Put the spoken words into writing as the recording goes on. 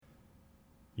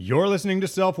You're listening to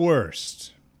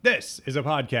Self-Worst. This is a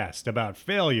podcast about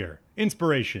failure,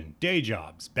 inspiration, day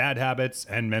jobs, bad habits,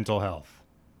 and mental health.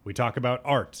 We talk about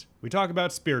art. We talk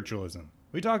about spiritualism.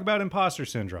 We talk about imposter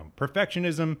syndrome,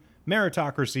 perfectionism,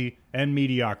 meritocracy, and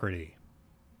mediocrity.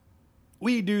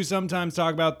 We do sometimes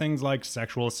talk about things like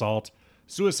sexual assault,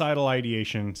 suicidal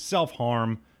ideation,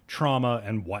 self-harm, trauma,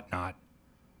 and whatnot.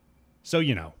 So,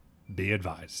 be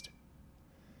advised.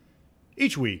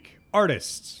 Each week,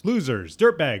 artists, losers,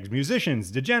 dirtbags,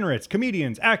 musicians, degenerates,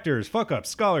 comedians, actors, fuck-ups,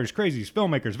 scholars, crazies,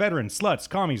 filmmakers, veterans, sluts,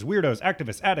 commies, weirdos,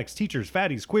 activists, addicts, teachers,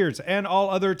 fatties, queers, and all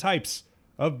other types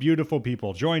of beautiful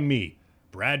people join me,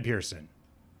 Brad Pearson.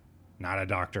 Not a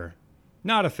doctor,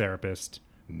 not a therapist,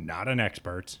 not an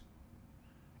expert,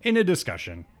 in a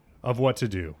discussion of what to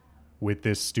do with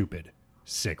this stupid,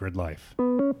 sacred life.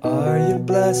 Are you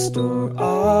blessed or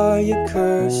are you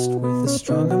cursed with a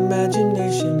strong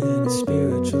imagination and a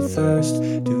spiritual thirst?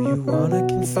 Do you want to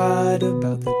confide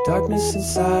about the darkness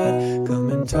inside? Come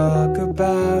and talk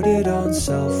about it on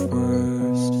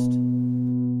Self-Worst.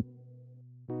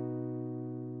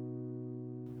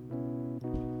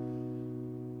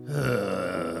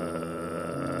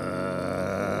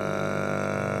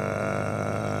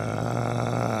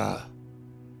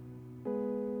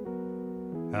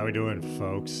 How we doing,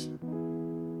 folks?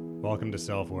 Welcome to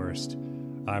Self-Worst.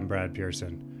 I'm Brad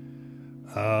Pearson.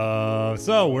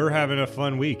 So we're having a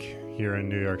fun week here in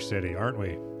New York City, aren't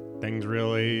we? Things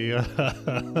really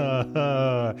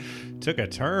took a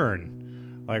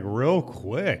turn, like real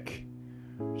quick.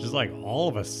 Just like all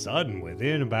of a sudden,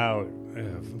 within about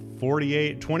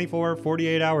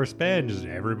 48 hour span, just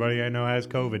everybody I know has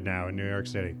COVID now in New York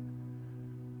City.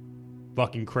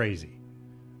 Fucking crazy.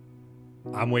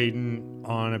 I'm waiting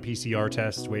on a PCR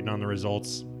test, waiting on the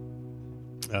results.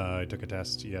 I took a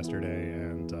test yesterday,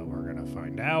 and we're going to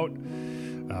find out.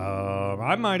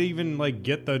 I might even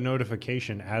get the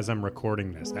notification as I'm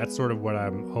recording this. That's sort of what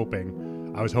I'm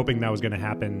hoping. I was hoping that was going to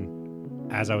happen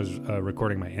as I was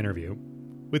recording my interview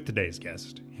with today's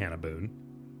guest, Hannah Boone.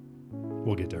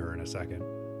 We'll get to her in a second.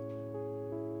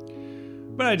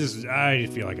 But I just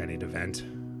feel like I need to vent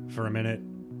for a minute.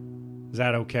 Is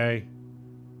that okay?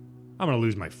 I'm going to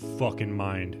lose my fucking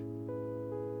mind.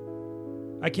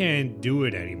 I can't do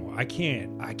it anymore. I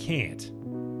can't.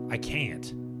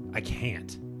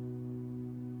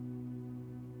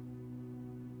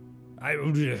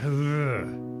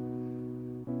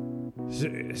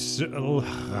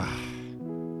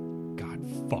 God,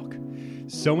 fuck.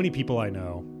 So many people I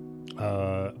know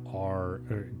are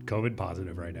COVID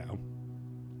positive right now.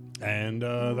 And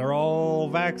they're all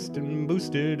vaxxed and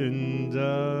boosted, and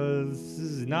this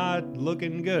is not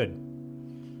looking good.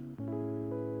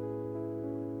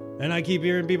 And I keep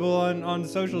hearing people on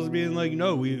socials being like,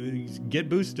 no, we get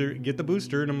the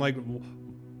booster. And I'm like,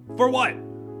 for what?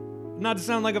 Not to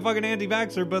sound like a fucking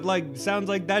anti-vaxxer, but sounds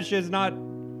like that shit's not...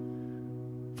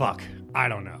 Fuck, I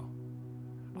don't know.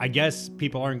 I guess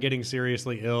people aren't getting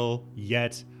seriously ill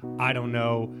yet. I don't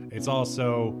know. It's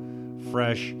also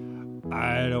fresh.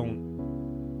 I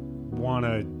don't want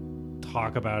to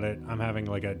talk about it. I'm having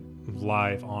a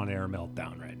live on-air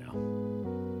meltdown right now.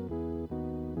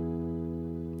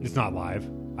 It's not live.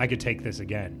 I could take this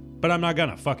again, but I'm not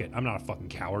gonna. Fuck it. I'm not a fucking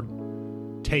coward.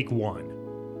 Take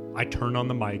one. I turn on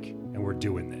the mic and we're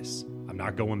doing this. I'm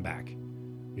not going back.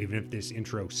 Even if this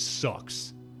intro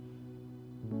sucks.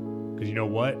 Because you know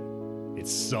what? It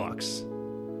sucks.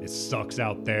 It sucks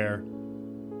out there.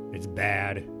 It's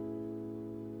bad.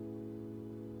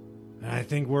 And I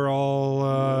think we're all,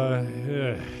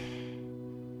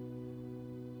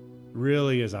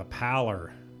 really as a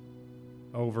pallor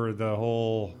over the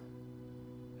whole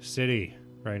city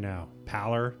right now.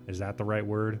 Pallor, is that the right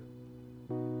word?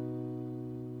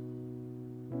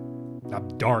 A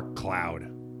dark cloud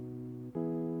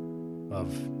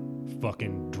of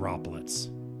fucking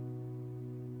droplets.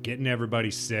 Getting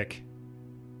everybody sick.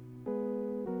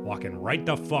 Walking right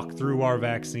the fuck through our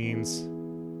vaccines.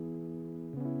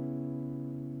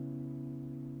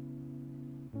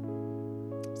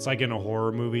 It's like in a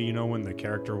horror movie, when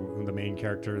the main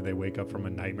character, they wake up from a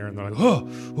nightmare and they're like,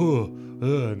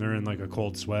 and they're in a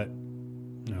cold sweat.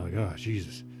 And they're like, oh,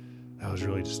 Jesus, that was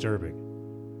really disturbing.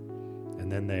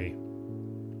 And then they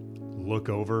look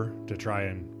over to try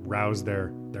and rouse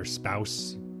their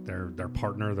spouse, their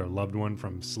partner, their loved one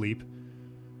from sleep.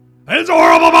 And it's a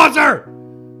horrible monster!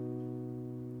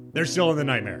 They're still in the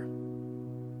nightmare.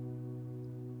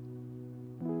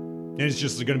 And it's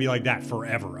just going to be like that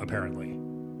forever, apparently.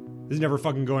 This is never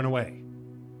fucking going away.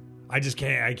 I just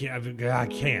can't. I can't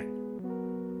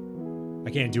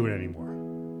do it anymore.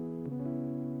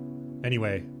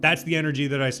 Anyway, that's the energy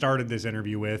that I started this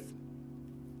interview with.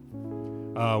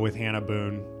 with Hannah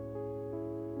Boone,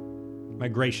 my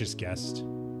gracious guest.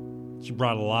 She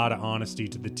brought a lot of honesty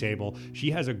to the table.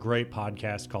 She has a great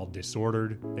podcast called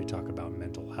Disordered. They talk about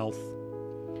mental health.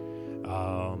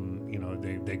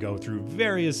 They go through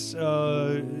various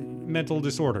mental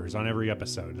disorders on every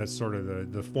episode. That's sort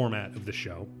of the format of the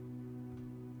show.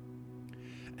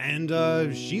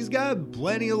 And she's got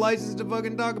plenty of license to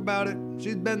fucking talk about it.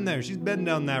 She's been there. She's been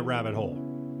down that rabbit hole.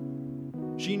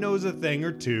 She knows a thing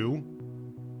or two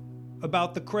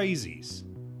about the crazies.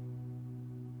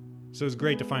 So it's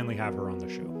great to finally have her on the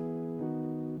show.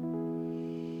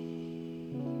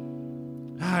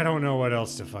 I don't know what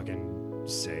else to fucking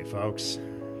say, folks.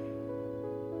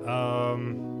 I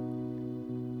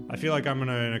feel like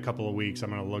in a couple of weeks, I'm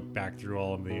gonna look back through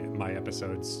all of my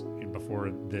episodes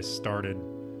before this started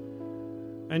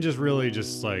and just really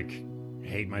like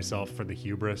hate myself for the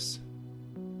hubris.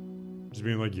 Just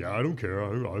being like, yeah, I don't care.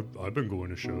 I've been going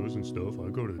to shows and stuff. I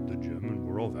go to the gym and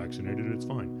we're all vaccinated. It's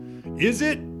fine. Is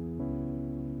it?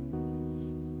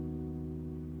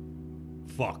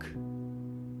 Fuck.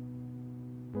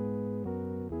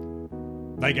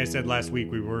 Like I said last week,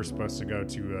 we were supposed to go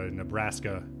to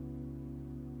Nebraska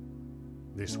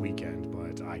this weekend,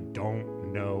 but I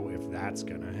don't know if that's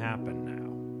going to happen now.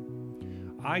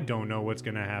 I don't know what's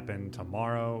going to happen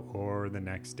tomorrow or the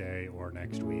next day or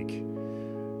next week.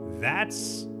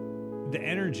 That's the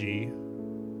energy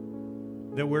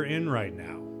that we're in right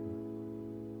now.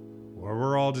 Where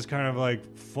we're all just kind of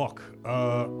like, fuck,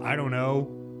 I don't know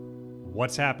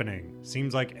what's happening.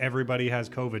 Seems like everybody has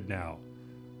COVID now.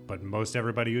 But most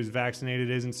everybody who's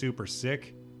vaccinated isn't super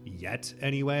sick yet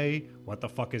anyway. What the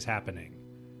fuck is happening?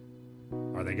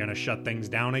 Are they going to shut things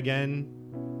down again?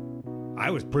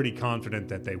 I was pretty confident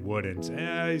that they wouldn't.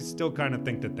 I still kind of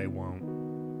think that they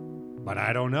won't. But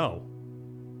I don't know.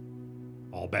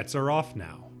 All bets are off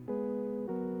now.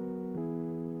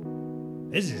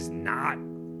 This is not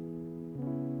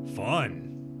fun.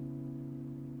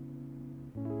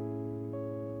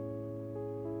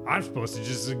 I'm supposed to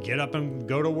just get up and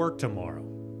go to work tomorrow.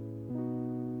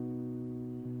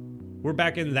 We're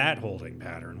back in that holding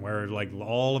pattern where like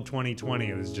all of 2020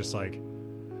 it was just like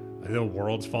the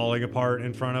world's falling apart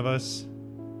in front of us.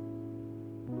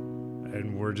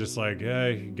 And we're just like,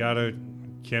 hey,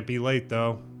 can't be late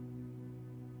though.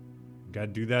 Gotta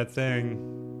do that thing.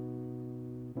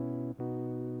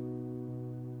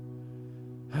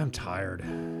 I'm tired.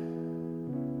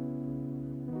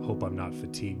 Hope I'm not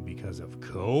fatigued because of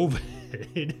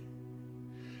COVID.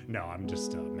 No, I'm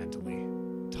just mentally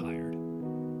tired.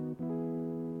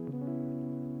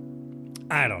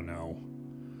 I don't know.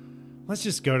 Let's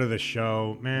just go to the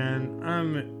show, man.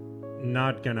 I'm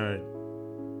not gonna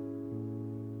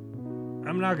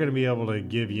be able to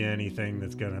give you anything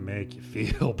that's gonna make you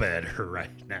feel better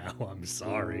right now. I'm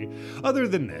sorry. Other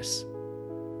than this,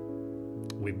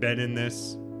 we've been in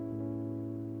this.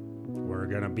 We're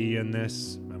gonna be in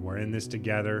this. We're in this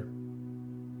together,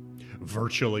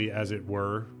 virtually as it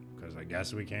were, because I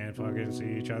guess we can't fucking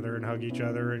see each other and hug each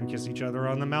other and kiss each other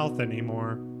on the mouth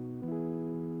anymore.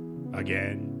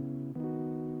 Again.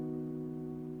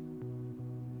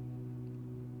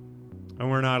 And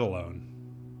we're not alone.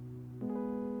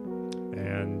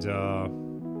 And,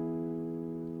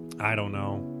 I don't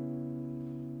know.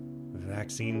 The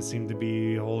vaccines seem to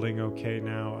be holding okay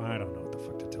now. I don't know what the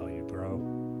fuck to tell you,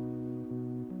 bro.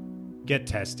 Get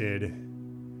tested.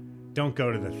 Don't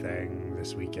go to the thing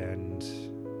this weekend.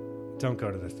 Don't go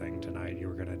to the thing tonight you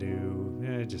were going to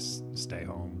do. Just stay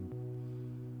home.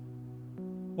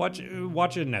 Watch a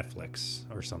Netflix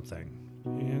or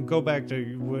something. Go back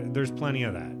to... There's plenty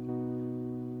of that.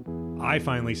 I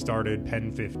finally started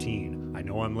Pen 15. I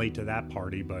know I'm late to that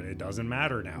party, but it doesn't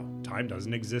matter now. Time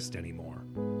doesn't exist anymore.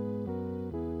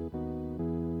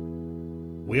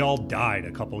 We all died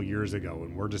a couple years ago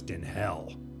and we're just in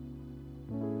hell.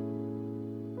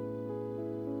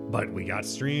 But we got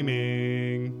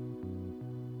streaming.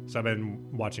 So I've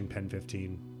been watching Pen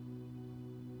 15.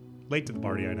 Late to the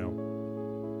party, I know.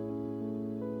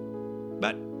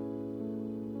 But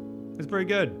it's pretty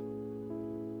good.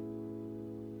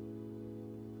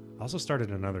 I also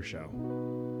started another show.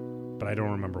 But I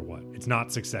don't remember what. It's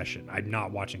not Succession. I'm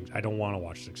not watching. I don't want to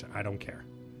watch Succession. I don't care.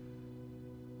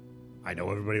 I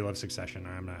know everybody loves Succession.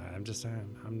 I'm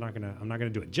not gonna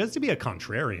do it. Just to be a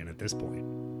contrarian at this point.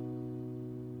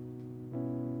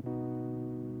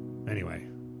 Anyway,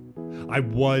 I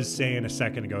was saying a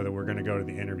second ago that we're going to go to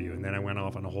the interview, and then I went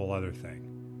off on a whole other thing.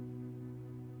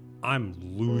 I'm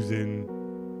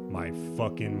losing my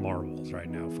fucking marbles right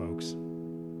now, folks.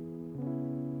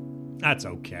 That's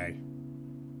okay.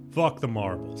 Fuck the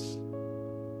marbles.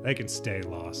 They can stay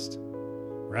lost.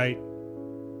 Right?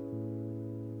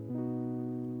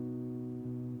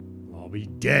 be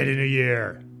dead in a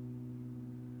year.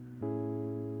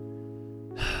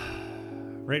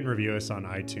 Rate and review us on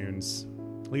iTunes.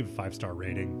 Leave a 5-star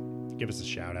rating. Give us a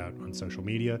shout out on social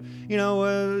media. You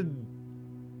know,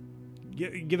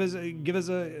 give us a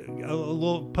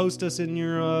little, post us in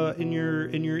your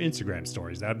Instagram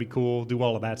stories. That'd be cool. Do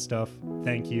all of that stuff.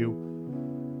 Thank you.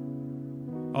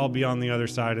 I'll be on the other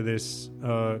side of this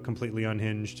completely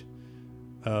unhinged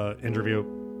interview,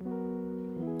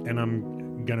 and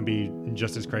I'm gonna be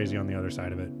just as crazy on the other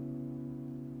side of it.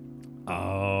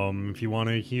 If you want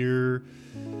to hear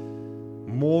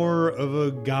more of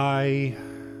a guy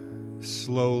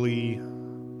slowly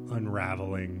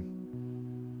unraveling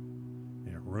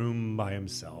in a room by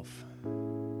himself,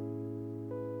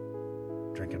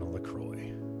 drinking a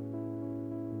LaCroix.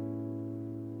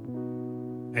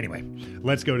 Anyway,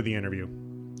 let's go to the interview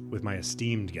with my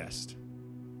esteemed guest,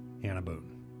 Hannah Boone.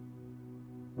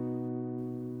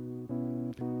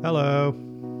 Hello.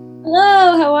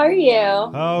 Hello, how are you?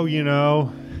 Oh, you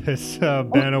know, it's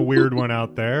been a weird one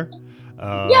out there.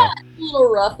 Yeah, it's a little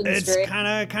rough and It's straight.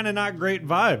 kind of not great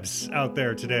vibes out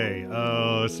there today.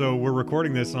 So we're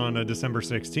recording this on December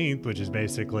 16th, which is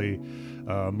basically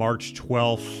March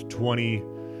 12th,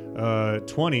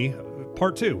 2020,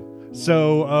 part 2.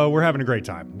 So we're having a great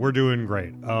time. We're doing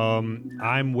great.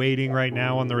 I'm waiting right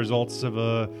now on the results of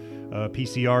a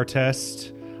PCR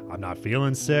test. I'm not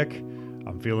feeling sick.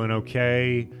 I'm feeling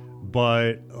okay.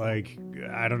 But, like,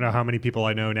 I don't know how many people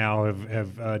I know now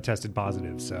have tested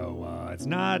positive. So it's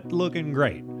not looking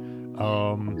great.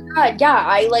 I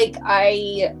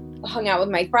hung out with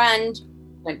my friend,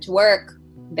 went to work,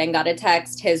 then got a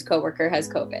text. His coworker has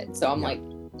COVID. So I'm like,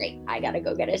 great, I got to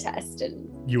go get a test. And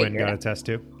You went and figure it got a out. test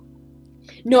too?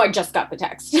 No, I just got the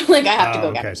text. Like, I have to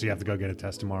go get Okay, it. so you have to go get a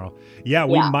test tomorrow. Yeah,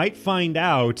 we might find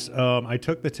out. I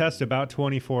took the test about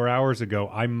 24 hours ago.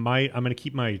 I'm going to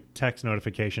keep my text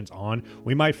notifications on.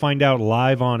 We might find out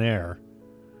live on air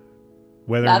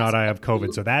whether or not I have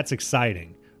COVID. So that's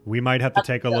exciting. We might have to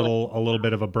take a little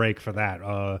bit of a break for that.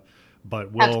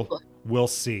 But we'll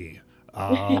see.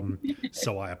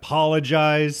 So I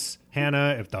apologize,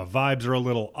 Hannah, if the vibes are a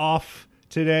little off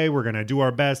today. We're going to do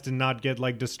our best and not get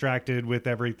like distracted with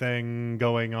everything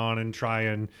going on and try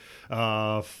and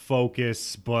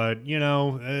focus. But, you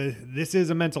know, this is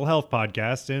a mental health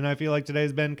podcast, and I feel like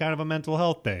today's been kind of a mental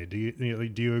health day. Do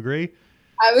you agree?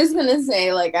 I was going to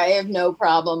say, like, I have no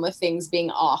problem with things being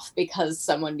off because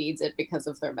someone needs it because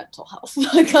of their mental health.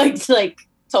 like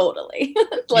totally.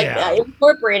 I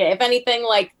incorporate it. If anything,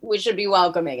 like, we should be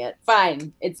welcoming it.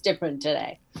 Fine. It's different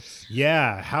today.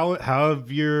 Yeah.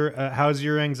 How's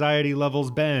your anxiety levels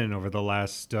been over the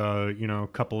last,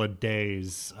 couple of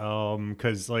days?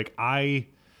 'Cause like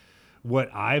what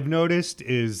I've noticed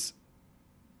is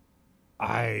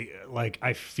I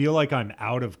feel like I'm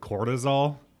out of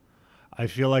cortisol. I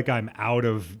feel like I'm out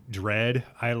of dread.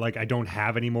 I don't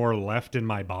have any more left in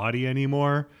my body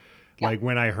anymore. Yeah. Like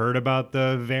when I heard about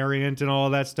the variant and all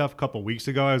of that stuff a couple weeks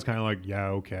ago, I was kind of like, yeah,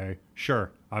 okay,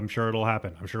 sure. I'm sure it'll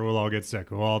happen. I'm sure we'll all get sick.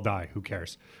 We'll all die. Who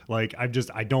cares? Like, I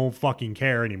don't fucking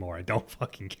care anymore. I don't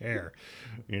fucking care,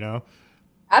 you know?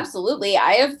 Absolutely.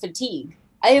 I have fatigue.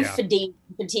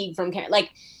 Fatigue from care.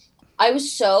 Like, I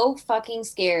was so fucking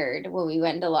scared when we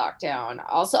went into lockdown.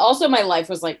 Also my life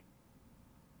was like,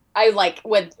 I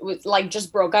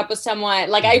just broke up with someone.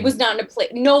 Like, I was not in a place.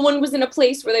 No one was in a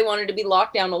place where they wanted to be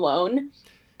locked down alone.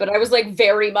 But I was like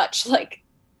very much like,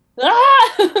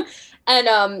 ah!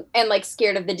 and like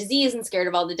scared of the disease and scared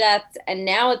of all the deaths. And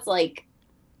now it's like,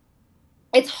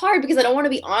 it's hard because I don't want to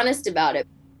be honest about it.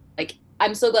 Like,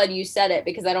 I'm so glad you said it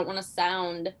because I don't want to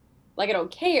sound like I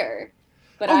don't care.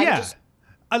 But I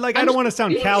don't want to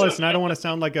sound callous, and I don't want to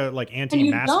sound like a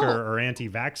anti-masker or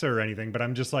anti-vaxxer or anything, but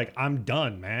I'm just like, I'm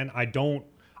done, man. I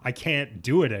can't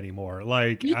do it anymore.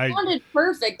 Like, you sounded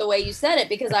perfect the way you said it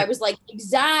because I was like,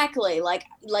 exactly. Like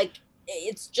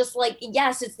it's just like,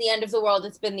 yes, it's the end of the world.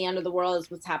 It's been the end of the world.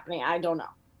 It's what's happening. I don't know.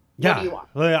 Yeah. What do you want?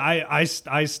 I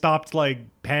stopped like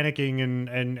panicking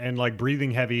and like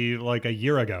breathing heavy like a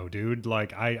year ago, dude.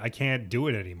 Like I can't do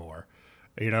it anymore.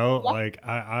 You know, yeah. Like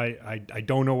I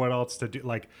don't know what else to do.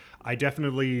 Like I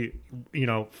definitely,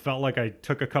 felt like I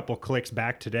took a couple clicks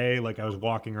back today. Like I was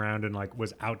walking around and like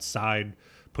was outside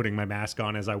putting my mask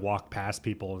on as I walked past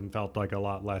people and felt like a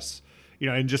lot less,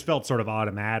 and just felt sort of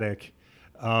automatic.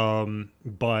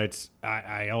 But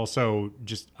I also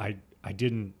just,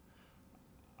 I'm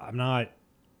not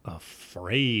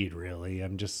afraid really.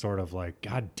 I'm just sort of like,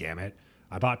 God damn it.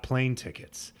 I bought plane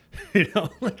tickets,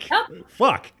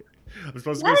 fuck. I'm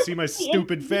supposed to go see my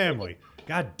stupid family.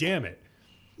 God damn it.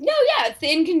 No, Yeah, it's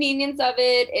the inconvenience of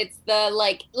it. It's the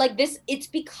like this. It's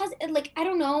because like I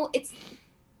don't know.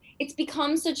 It's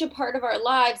become such a part of our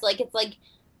lives. Like it's like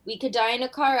we could die in a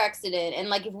car accident, and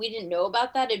like if we didn't know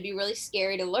about that, it'd be really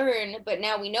scary to learn. But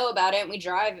now we know about it, and we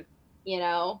drive. You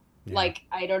know, like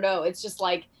I don't know. It's just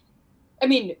like, I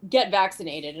mean, get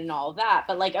vaccinated and all of that,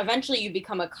 but like eventually you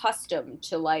become accustomed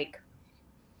to like,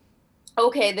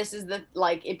 okay, this is the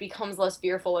like it becomes less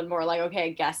fearful and more like, okay, I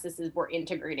guess we're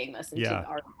integrating this into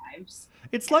our lives.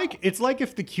 It's like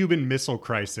if the Cuban Missile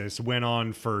Crisis went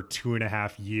on for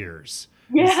 2.5 years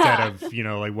instead of, you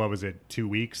know, like what was it, 2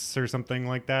 weeks or something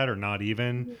like that, or not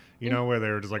even, you know, where they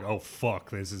were just like, oh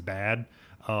fuck, this is bad.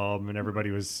 And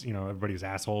everybody was, you know, everybody's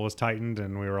asshole was tightened,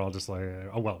 and we were all just like,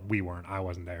 oh well, we weren't, I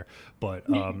wasn't there, but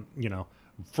you know,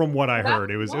 from what I heard,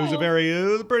 it was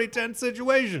a pretty tense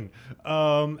situation.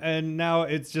 And now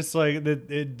it's just like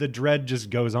the dread just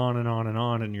goes on and on and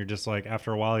on, and you're just like,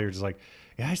 after a while, you're just like,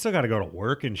 yeah, I still got to go to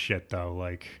work and shit though.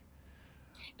 Like,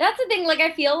 that's the thing. Like,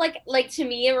 I feel like to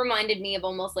me, it reminded me of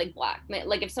almost like blackmail.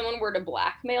 Like, if someone were to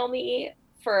blackmail me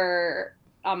for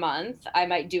a month, I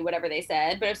might do whatever they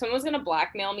said. But if someone was going to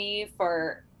blackmail me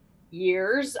for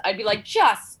years, I'd be like,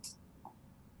 just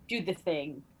do the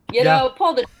thing. You know,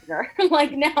 pull the trigger.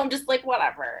 Like, now I'm just like,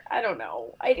 whatever. I don't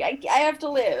know. I have to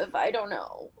live. I don't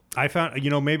know. I found, you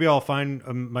know, maybe I'll find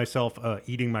myself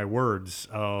eating my words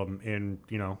in,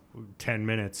 you know, 10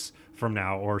 minutes from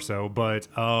now or so. But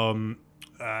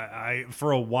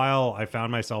for a while, I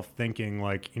found myself thinking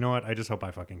like, you know what? I just hope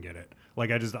I fucking get it.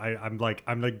 Like, I'm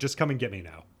like, just come and get me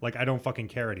now. Like, I don't fucking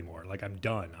care anymore. Like, I'm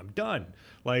done.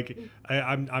 Like,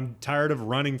 I'm tired of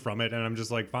running from it. And I'm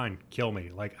just like, fine, kill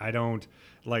me. Like, I don't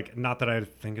like, not that I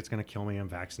think it's going to kill me. I'm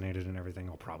vaccinated and everything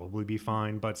will probably be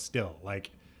fine. But still, like,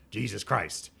 Jesus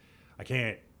Christ, I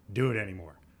can't do it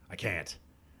anymore. I can't.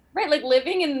 Right. Like,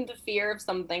 living in the fear of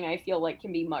something, I feel like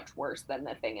can be much worse than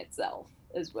the thing itself,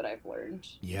 is what I've learned.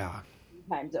 Yeah.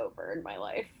 Times over in my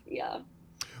life. Yeah.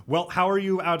 Well, how are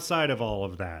you outside of all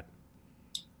of that?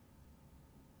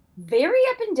 Very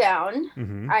up and down.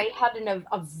 Mm-hmm. I had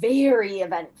a very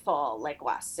eventful like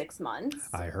last 6 months.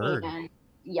 I heard. And,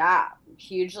 yeah,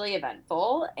 hugely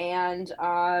eventful. And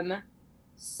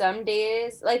some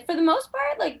days, like for the most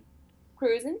part, like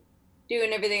cruising,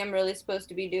 doing everything I'm really supposed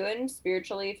to be doing,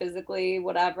 spiritually, physically,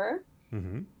 whatever.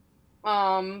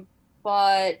 Mm-hmm.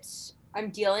 But I'm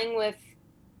dealing with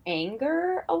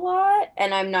anger a lot,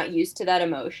 and I'm not used to that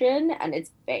emotion, and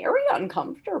it's very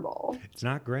uncomfortable. It's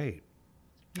not great.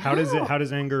 How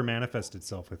does anger manifest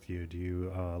itself with you? Do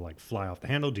you like fly off the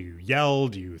handle? Do you yell?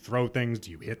 Do you throw things?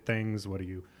 Do you hit things? What do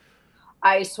you?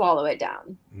 I swallow it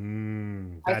down.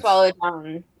 I swallow it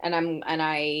down, and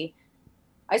I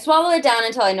swallow it down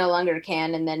until I no longer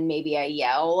can, and then maybe I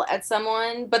yell at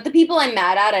someone. But the people I'm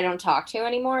mad at, I don't talk to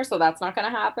anymore, so that's not going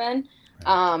to happen.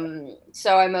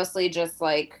 So I mostly just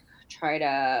like try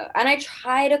to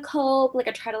cope. Like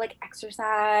I try to like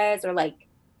exercise or like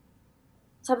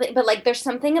something, but like there's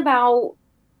something about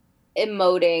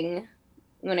emoting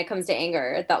when it comes to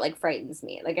anger that like frightens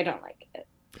me. Like I don't like it.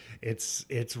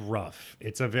 It's rough.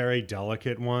 It's a very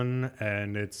delicate one,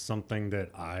 and it's something that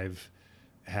I've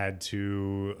had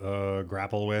to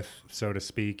grapple with, so to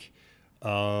speak.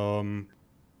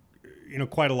 You know,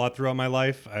 quite a lot throughout my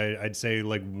life. I'd say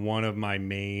like one of my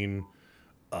main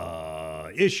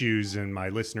issues, and my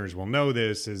listeners will know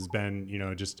this, has been, you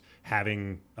know, just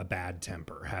having a bad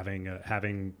temper,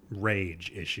 having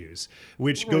rage issues,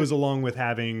 which goes along with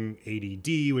having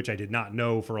ADD, which I did not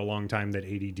know for a long time that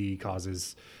ADD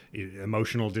causes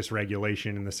emotional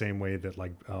dysregulation in the same way that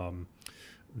like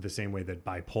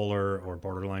bipolar or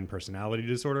borderline personality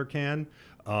disorder can.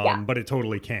 But it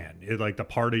totally can. It like the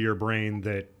part of your brain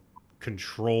that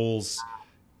controls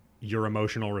your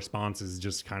emotional responses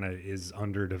just kind of is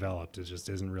underdeveloped. It just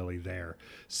isn't really there.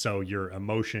 So your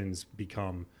emotions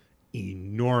become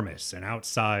enormous and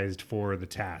outsized for the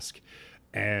task.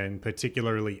 And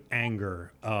particularly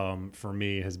anger, for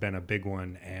me, has been a big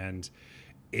one. And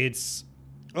it's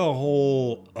a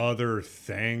whole other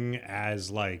thing as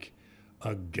like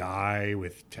a guy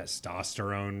with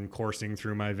testosterone coursing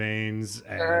through my veins.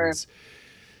 And,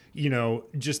 you know,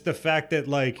 just the fact that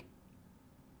like,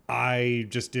 I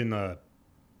just in a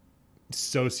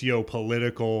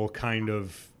socio-political kind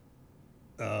of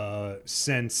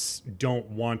sense don't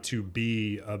want to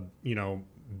be a, you know,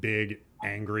 big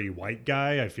angry white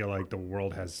guy. I feel like the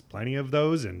world has plenty of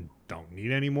those and don't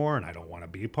need any more, and I don't want to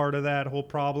be part of that whole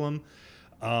problem.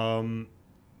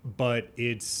 But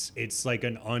it's like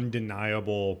an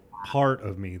undeniable part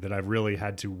of me that I've really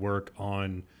had to work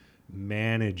on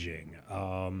managing.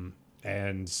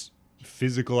 And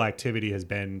physical activity has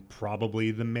been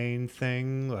probably the main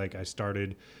thing. Like I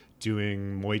started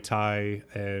doing Muay Thai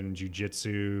and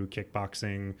jiu-jitsu,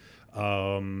 kickboxing.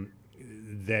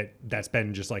 That's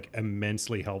been just like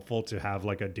immensely helpful to have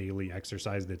like a daily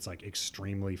exercise that's like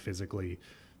extremely physically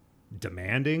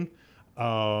demanding.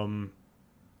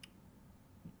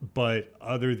 But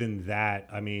other than that,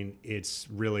 I mean, it's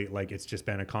really like, it's just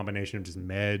been a combination of just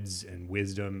meds and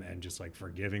wisdom and just like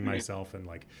forgiving myself and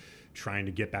like trying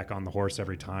to get back on the horse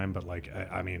every time. But like,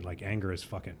 I mean, like anger is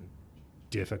fucking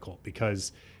difficult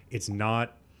because it's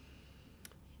not,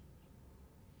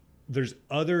 there's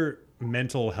other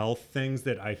mental health things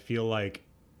that I feel like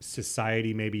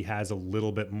society maybe has a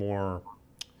little bit more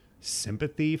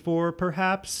sympathy for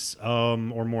perhaps, or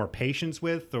more patience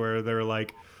with, or they're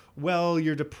like, well,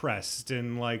 you're depressed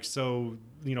and like, so,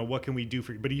 you know, what can we do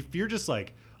for you? But if you're just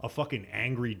like a fucking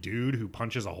angry dude who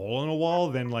punches a hole in a wall,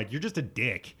 then like, you're just a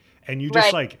dick and you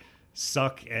just like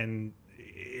suck and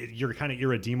you're kind of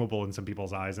irredeemable in some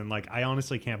people's eyes. And like, I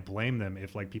honestly can't blame them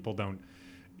if like people don't,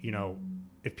 you know,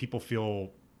 if people feel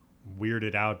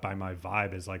weirded out by my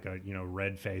vibe as like a, you know,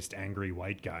 red-faced angry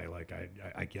white guy. Like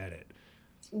I get it.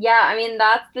 Yeah, I mean,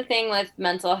 that's the thing with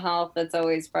mental health that's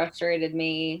always frustrated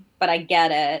me, but I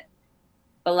get it.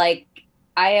 But like,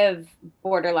 I have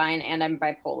borderline and I'm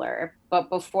bipolar. But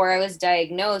before I was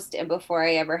diagnosed and before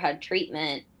I ever had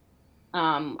treatment,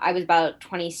 I was about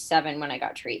 27 when I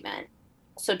got treatment.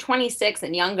 So 26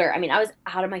 and younger, I mean, I was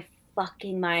out of my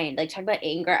fucking mind. Like, talk about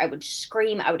anger. I would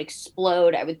scream, I would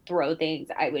explode, I would throw things,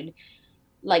 I would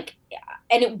like,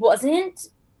 and it wasn't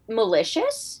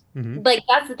malicious. Mm-hmm. Like,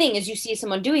 that's the thing, is you see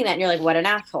someone doing that and you're like, what an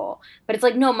asshole. But it's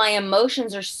like, no, my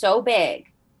emotions are so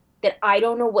big that I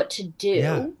don't know what to do.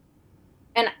 Yeah.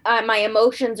 And my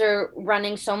emotions are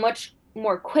running so much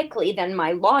more quickly than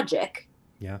my logic.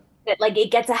 Yeah. That like it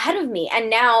gets ahead of me. And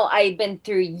now I've been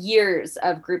through years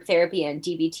of group therapy and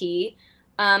DBT,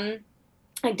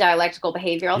 like dialectical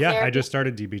behavioral therapy. I just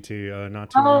started DBT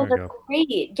not too long ago. That's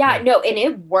great. Yeah, no, and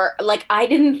it worked. Like, I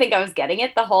didn't think I was getting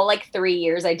it the whole like 3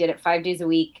 years. I did it 5 days a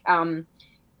week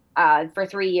for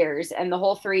 3 years. And the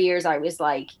whole 3 years I was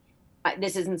like,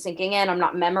 this isn't sinking in. I'm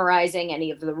not memorizing any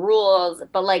of the rules.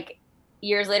 But like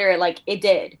years later, like it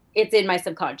did. It's in my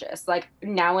subconscious. Like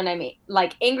now when I'm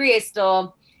like angry,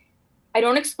 I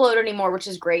don't explode anymore, which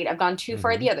is great. I've gone too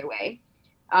far the other way.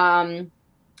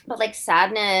 But like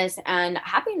sadness and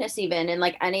happiness even, and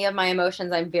like any of my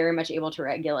emotions, I'm very much able to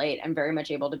regulate. I'm very much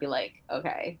able to be like,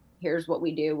 okay, here's what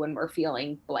we do when we're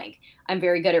feeling blank. I'm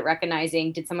very good at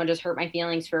recognizing, did someone just hurt my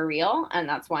feelings for real? And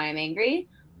that's why I'm angry.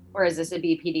 Or is this a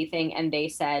BPD thing? And they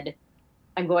said,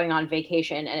 I'm going on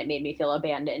vacation and it made me feel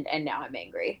abandoned and now I'm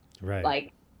angry. Right.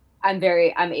 Like I'm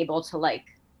able to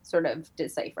like sort of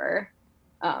decipher.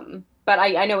 But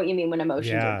I know what you mean when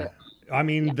emotions are. I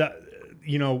mean,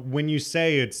 you know, when you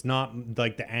say it's not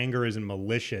like the anger isn't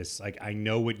malicious, like I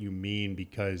know what you mean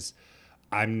because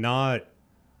I'm not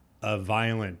a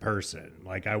violent person.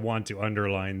 Like I want to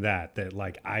underline that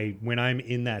like when I'm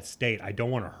in that state, I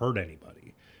don't want to hurt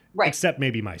anybody, right? Except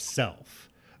maybe myself.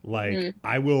 Like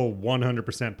I will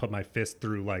 100% put my fist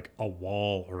through like a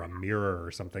wall or a mirror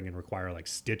or something and require like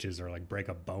stitches or like break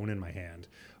a bone in my hand,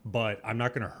 but I'm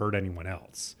not going to hurt anyone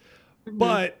else.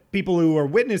 But people who are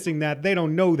witnessing that, they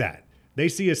don't know that. They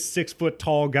see a 6 foot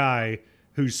tall guy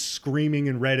who's screaming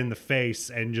and red in the face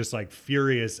and just like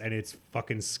furious, and it's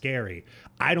fucking scary.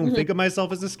 I don't think of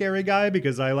myself as a scary guy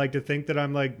because I like to think that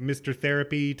I'm like Mr.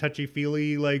 Therapy, touchy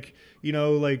feely, like, you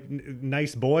know, like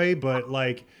nice boy. But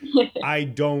like,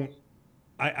 I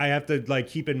have to like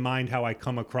keep in mind how I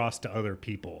come across to other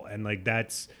people. And like,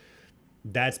 that's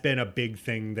been a big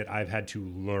thing that I've had to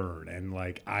learn. And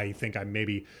like, I think I'm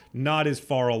maybe not as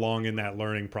far along in that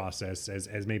learning process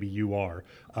as maybe you are.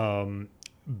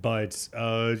 But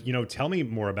you know, tell me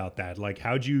more about that. Like,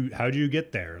 how'd you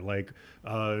get there? Like,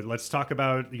 let's talk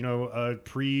about, you know,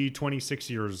 pre 26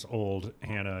 years old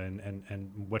Hannah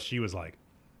and what she was like.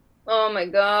 Oh my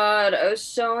God, I was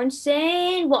so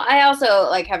insane. Well, I also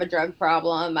like have a drug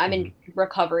problem. I'm in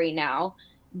recovery now,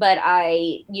 but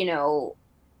I, you know,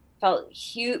 felt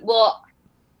huge. Well,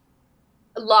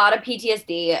 a lot of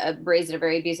PTSD, raised in a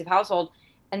very abusive household.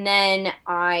 And then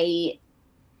I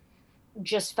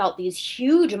just felt these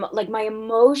huge, like my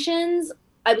emotions.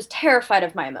 I was terrified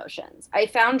of my emotions. I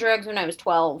found drugs when I was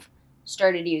 12,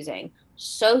 started using,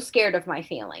 so scared of my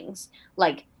feelings,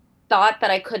 like thought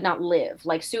that I could not live,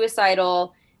 like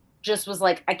suicidal, just was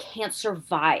like, I can't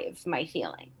survive my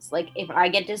feelings. Like if I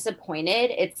get disappointed,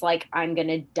 it's like I'm going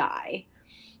to die.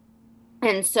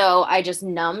 And so I just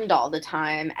numbed all the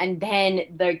time. And then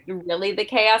the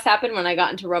chaos happened when I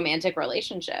got into romantic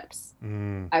relationships.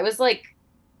 I was like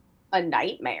a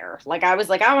nightmare. Like I was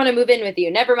like, I want to move in with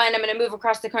you. Never mind, I'm going to move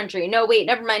across the country. No, wait,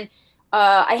 never mind.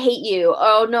 I hate you.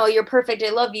 Oh no, you're perfect.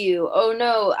 I love you. Oh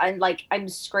no. I'm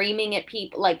screaming at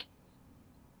people, like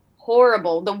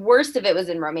horrible. The worst of it was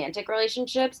in romantic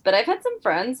relationships, but I've had some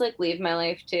friends like leave my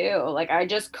life too. Like I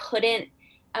just couldn't,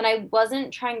 and I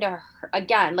wasn't trying to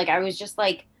again, like I was just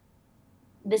like,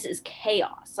 this is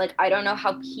chaos. Like I don't know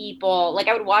how people, like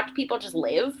I would watch people just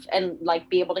live and like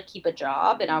be able to keep a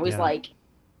job, and I was like,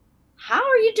 how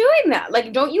are you doing that?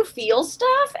 Like, don't you feel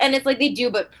stuff? And it's like they do,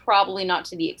 but probably not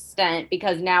to the extent,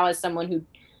 because now as someone who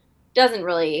doesn't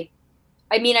really,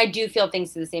 I mean, I do feel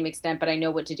things to the same extent, but I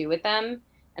know what to do with them.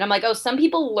 And I'm like, oh, some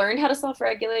people learned how to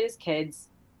self-regulate as kids.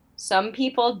 Some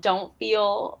people don't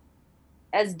feel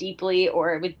as deeply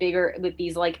or with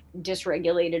these like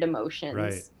dysregulated emotions.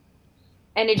 Right.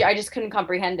 And I just couldn't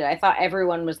comprehend it. I thought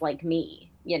everyone was like me,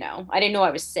 you know? I didn't know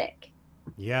I was sick.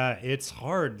 Yeah, it's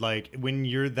hard. Like when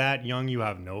you're that young, you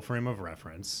have no frame of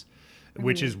reference,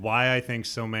 which is why I think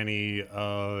so many,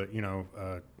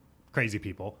 crazy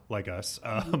people like us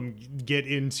get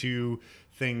into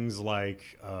things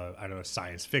like, I don't know,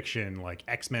 science fiction, like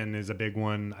X-Men is a big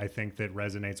one. I think that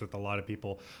resonates with a lot of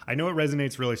people. I know it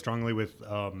resonates really strongly with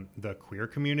the queer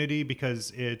community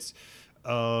because there's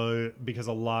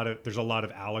a lot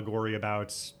of allegory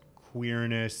about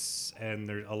queerness, and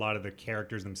there's a lot of the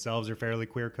characters themselves are fairly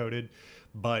queer coded,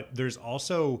 but there's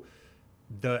also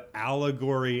the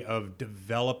allegory of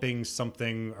developing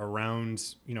something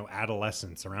around,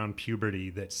 adolescence, around puberty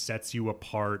that sets you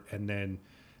apart and then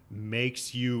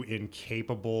makes you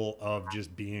incapable of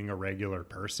just being a regular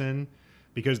person.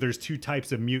 Because there's two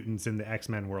types of mutants in the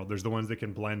X-Men world. There's the ones that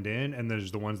can blend in, and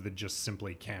there's the ones that just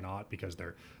simply cannot because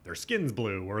their skin's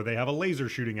blue, or they have a laser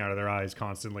shooting out of their eyes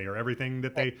constantly, or everybody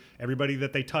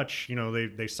that they touch,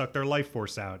 they suck their life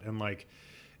force out. And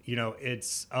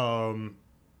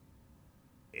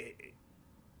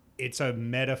it's a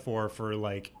metaphor for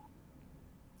like,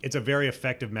 it's a very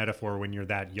effective metaphor when you're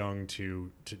that young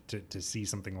to see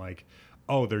something like,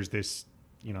 oh, there's this,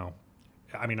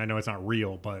 I mean, I know it's not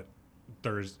real, but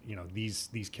there's,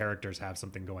 these characters have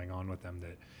something going on with them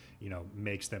that,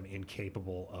 makes them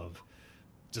incapable of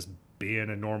just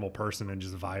being a normal person and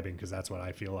just vibing. Cause that's what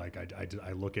I feel like.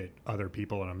 I look at other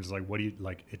people and I'm just like, what do you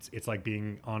like? It's like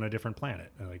being on a different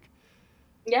planet. Like,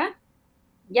 yeah.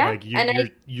 Yeah. Like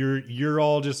you're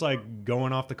all just like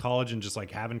going off to college and just like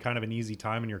having kind of an easy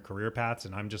time in your career paths.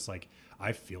 And I'm just like,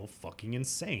 I feel fucking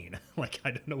insane. Like,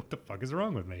 I don't know what the fuck is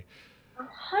wrong with me. 100%.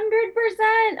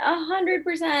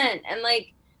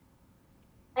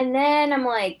 And then I'm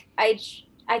like,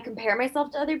 I compare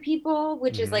myself to other people,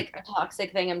 which is like a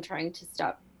toxic thing I'm trying to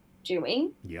stop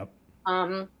doing. Yep.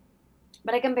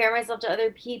 But I compare myself to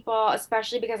other people,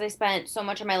 especially because I spent so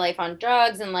much of my life on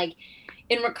drugs, and like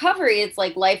in recovery, it's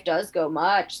like life does go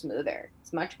much smoother.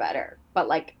 It's much better. But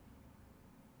like,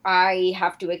 I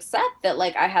have to accept that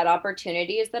like I had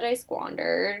opportunities that I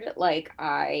squandered. Like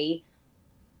my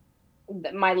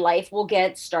life will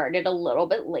get started a little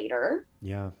bit later.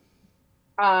 Yeah.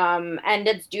 And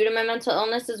it's due to my mental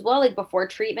illness as well. Like before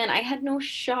treatment, I had no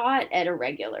shot at a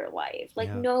regular life.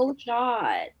 Like no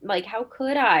shot. Like how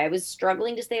could I? I was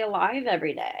struggling to stay alive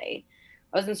every day.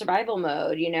 I was in survival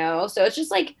mode, So it's just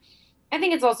like, I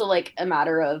think it's also like a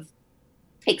matter of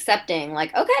accepting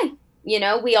like, okay,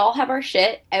 we all have our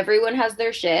shit. Everyone has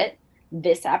their shit.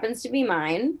 This happens to be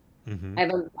mine.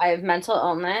 I have mental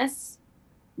illness.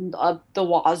 The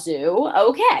wazoo.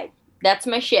 Okay, that's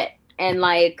my shit. And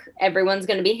like everyone's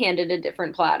going to be handed a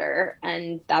different platter,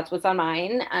 and that's what's on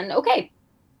mine. And okay,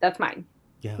 that's mine.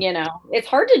 Yeah. It's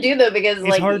hard to do though, because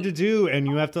it's hard to do. And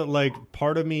you have to like,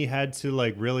 part of me had to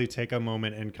like really take a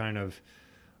moment and kind of,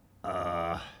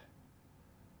 I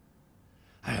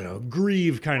don't know,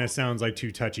 grieve kind of sounds like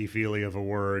too touchy-feely of a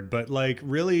word, but like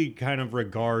really kind of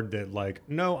regard that like,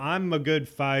 no, I'm a good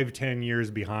 5-10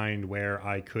 years behind where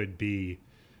I could be,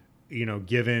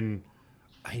 given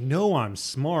I know I'm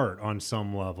smart on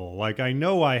some level. Like I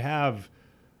know I have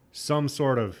some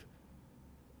sort of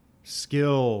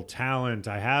skill, talent.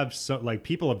 I have like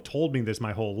people have told me this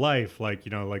my whole life.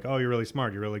 Like, like, oh, you're really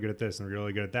smart. You're really good at this and you're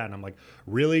really good at that. And I'm like,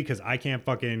 really? Cause I can't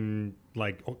fucking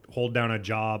like hold down a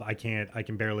job. I can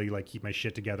barely like keep my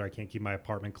shit together. I can't keep my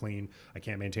apartment clean. I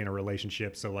can't maintain a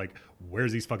relationship. So like,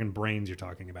 where's these fucking brains you're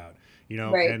talking about?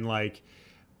 Right. And like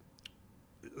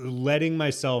letting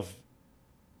myself,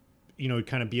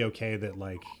 kind of be okay that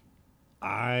like,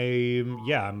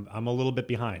 I'm a little bit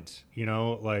behind,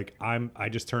 like I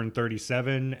just turned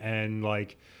 37 and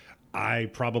like I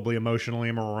probably emotionally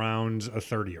am around a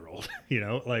 30-year-old,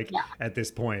 at this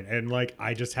point. And like,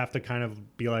 I just have to kind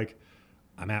of be like,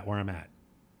 I'm at where I'm at.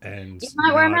 and You're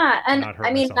not where I'm at. And not hurt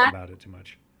I mean, myself about it too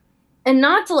much. and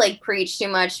not to like preach too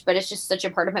much, but it's just such a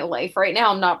part of my life right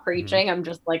now. I'm not preaching. I'm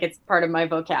just like, it's part of my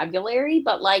vocabulary.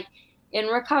 But like in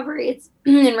recovery,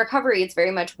 it's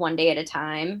very much one day at a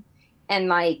time. And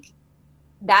like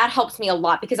that helps me a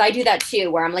lot because I do that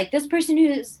too, where I'm like, this person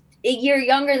who's a year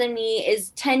younger than me is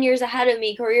 10 years ahead of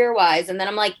me career wise. And then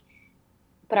I'm like,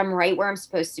 but I'm right where I'm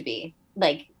supposed to be.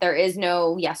 Like there is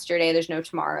no yesterday, there's no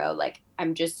tomorrow. Like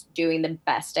I'm just doing the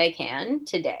best I can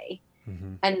today.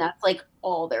 And that's like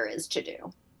all there is to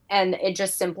do. And it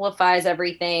just simplifies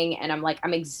everything. And I'm like,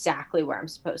 I'm exactly where I'm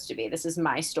supposed to be. This is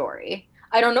my story.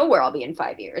 I don't know where I'll be in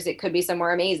 5 years. It could be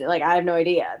somewhere amazing. Like, I have no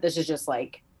idea. This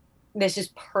is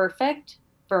perfect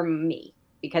for me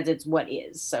because it's what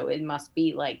is. So it must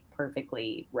be like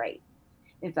perfectly right,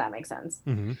 if that makes sense.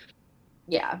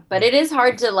 Yeah, but it is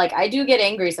hard to like. I do get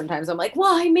angry sometimes. I'm like,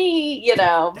 why me? You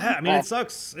know. Yeah, I mean, it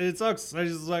sucks. It sucks. I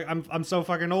just like I'm so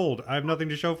fucking old. I have nothing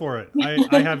to show for it.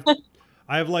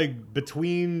 I have like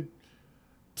between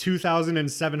 $2,000 and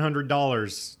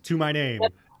 $700 to my name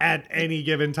at any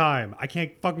given time. I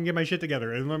can't fucking get my shit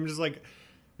together, and I'm just like,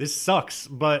 this sucks.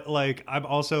 But like, I'm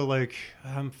also like,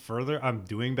 I'm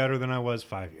doing better than I was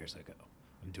 5 years ago.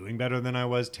 I'm doing better than I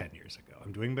was 10 years ago.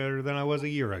 I'm doing better than I was a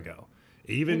year ago.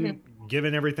 Even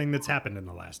given everything that's happened in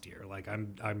the last year, like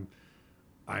I'm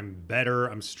better,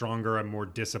 I'm stronger, I'm more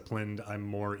disciplined, I'm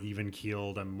more even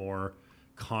keeled, I'm more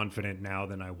confident now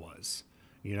than I was,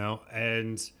 you know?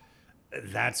 And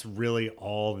that's really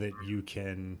all that you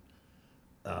can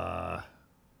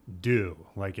do.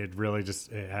 Like it really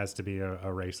just, it has to be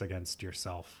a race against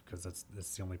yourself because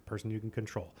that's the only person you can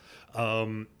control.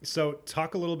 So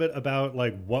talk a little bit about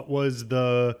like, what was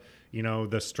the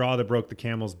straw that broke the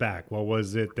camel's back? What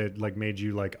was it that like made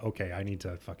you like, okay, I need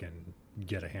to fucking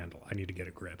get a handle. I need to get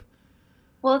a grip.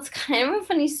 Well, it's kind of a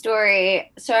funny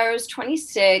story. So I was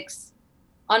 26,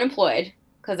 unemployed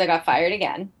because I got fired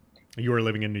again. You were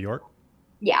living in New York?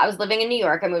 Yeah, I was living in New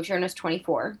York. I moved here when I was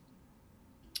 24.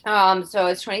 So I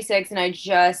was 26 and I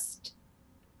just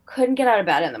couldn't get out of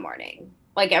bed in the morning.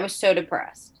 Like I was so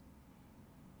depressed.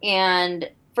 And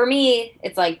for me,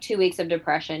 it's like 2 weeks of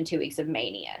depression, 2 weeks of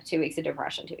mania, 2 weeks of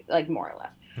depression, like more or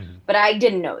less. But I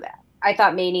didn't know that. I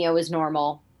thought mania was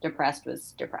normal. Depressed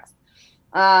was depressed.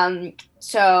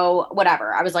 So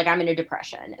whatever. I was like, I'm in a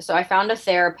depression. So I found a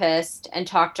therapist and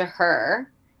talked to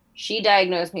her. She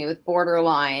diagnosed me with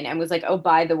borderline and was like, oh,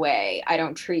 by the way, I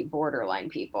don't treat borderline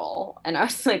people. And I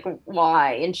was like,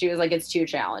 why? And she was like, it's too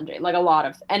challenging. Like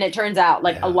and it turns out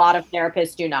like a lot of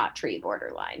therapists do not treat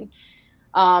borderline.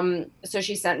 So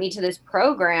she sent me to this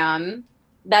program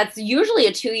that's usually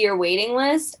a 2-year waiting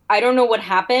list. I don't know what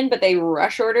happened, but they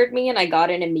rush ordered me and I got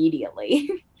in immediately.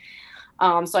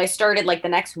 So I started like the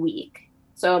next week.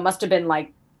 So it must have been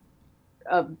like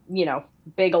a,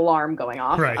 big alarm going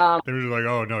off. Right. They were just like,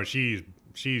 oh no, she's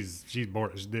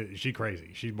bored. She's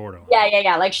crazy. She's borderline.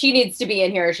 Yeah. Like she needs to be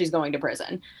in here or she's going to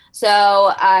prison.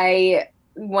 So I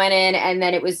went in and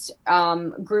then it was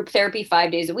group therapy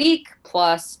 5 days a week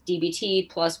plus DBT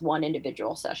plus one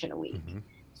individual session a week.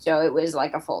 So it was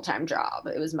like a full-time job.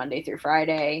 It was Monday through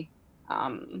Friday.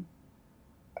 It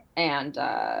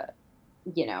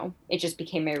just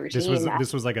became my routine.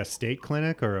 This was like a state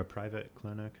clinic or a private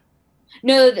clinic?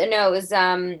 No, it was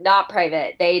not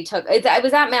private. They took I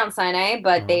was at Mount Sinai,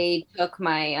 but they took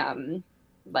my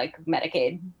like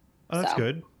Medicaid. Oh, that's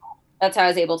good. That's how I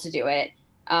was able to do it.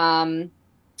 And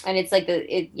it's like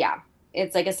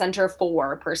it's like a center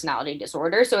for personality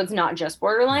disorder. So it's not just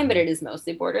borderline, but it is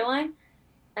mostly borderline.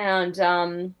 And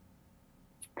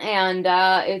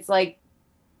it's like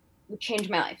changed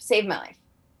my life, saved my life.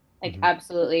 Like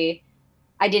absolutely.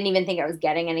 I didn't even think I was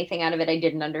getting anything out of it. I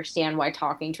didn't understand why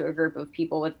talking to a group of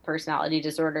people with personality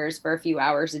disorders for a few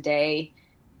hours a day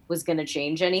was going to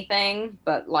change anything.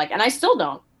 But and I still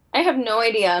don't. I have no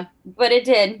idea, but it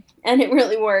did. And it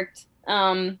really worked.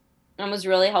 And was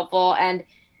really helpful. And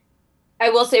I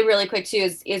will say really quick too,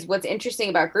 is what's interesting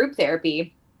about group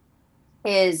therapy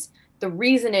is the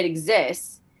reason it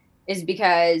exists is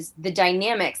because the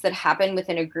dynamics that happen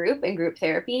within a group in group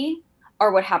therapy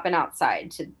are what happen outside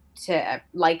to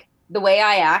like the way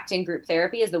I act in group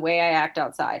therapy is the way I act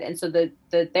outside. And so the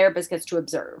therapist gets to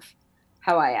observe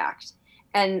how I act.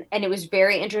 And it was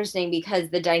very interesting because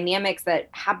the dynamics that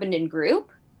happened in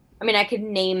group, I mean, I could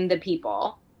name the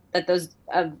people that those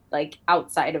like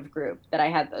outside of group that I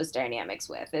had those dynamics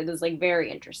with. It was like very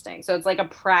interesting. So it's like a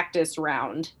practice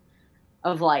round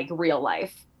of like real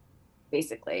life,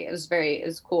 basically. It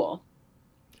was cool.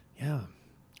 Yeah.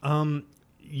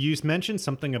 You mentioned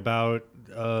something about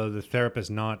the therapist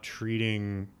not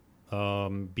treating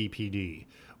BPD.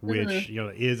 which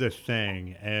is a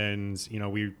thing. And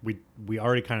we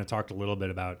already kind of talked a little bit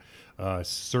about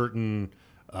certain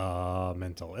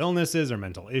mental illnesses or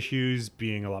mental issues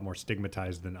being a lot more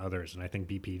stigmatized than others, and I think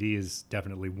BPD is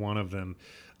definitely one of them.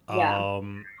 Yeah.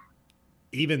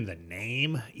 Even the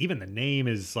name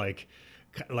is like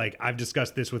I've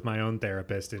discussed this with my own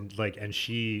therapist, and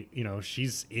she,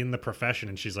 she's in the profession,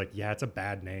 and she's like, yeah, it's a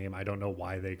bad name. I don't know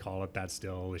why they call it that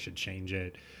still. They should change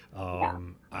it.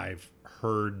 I've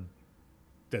heard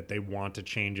that they want to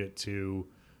change it to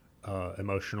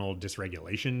emotional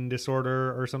dysregulation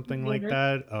disorder or something like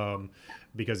that,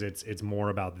 because it's more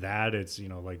about that. It's,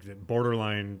 like the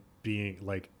borderline being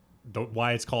like,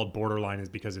 why it's called borderline is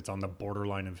because it's on the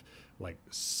borderline of like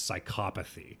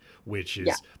psychopathy, which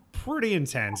is pretty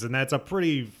intense, and that's a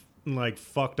pretty like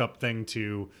fucked up thing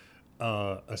to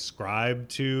ascribe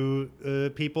to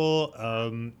people,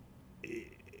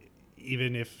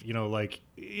 even if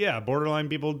borderline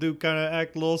people do kind of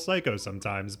act a little psycho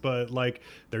sometimes, but like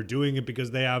they're doing it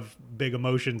because they have big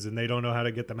emotions and they don't know how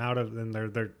to get them out of, and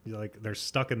they're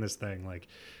stuck in this thing,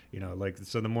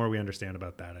 so the more we understand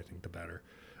about that, I think the better.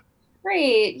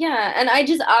 Right. Yeah. And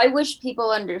I wish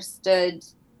people understood.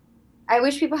 I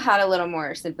wish people had a little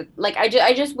more sympathy. Like,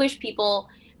 I just wish people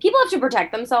have to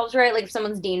protect themselves, right? Like, if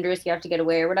someone's dangerous, you have to get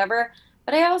away or whatever.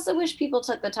 But I also wish people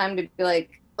took the time to be like,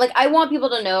 I want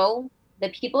people to know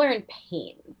that people are in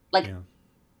pain. Like,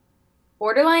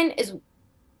 borderline is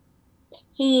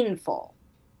painful.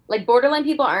 Like, borderline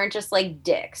people aren't just like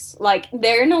dicks. Like,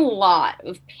 they're in a lot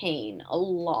of pain a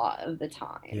lot of the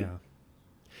time. Yeah.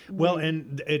 Well,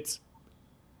 and it's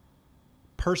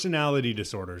personality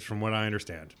disorders, from what I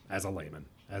understand, as a layman,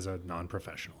 as a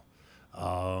non-professional,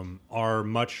 are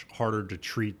much harder to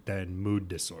treat than mood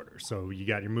disorders. So you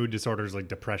got your mood disorders like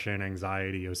depression,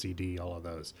 anxiety, OCD, all of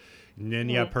those. And then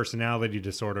you have personality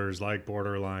disorders like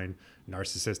borderline,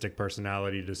 narcissistic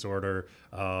personality disorder,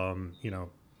 psychopathy,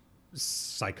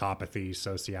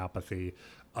 sociopathy.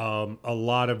 A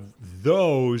lot of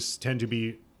those tend to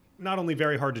be not only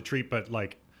very hard to treat, but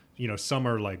some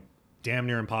are like damn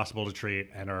near impossible to treat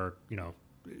and are,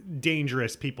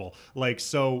 dangerous people. Like,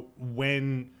 so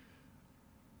when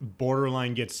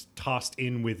borderline gets tossed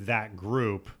in with that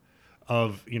group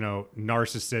of,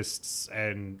 narcissists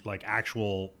and like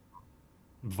actual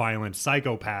violent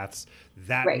psychopaths,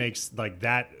 that makes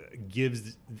that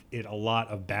gives it a lot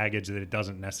of baggage that it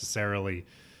doesn't necessarily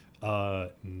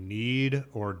need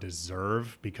or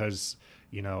deserve, because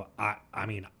I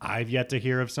mean, I've yet to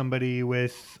hear of somebody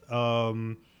with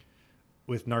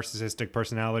narcissistic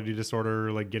personality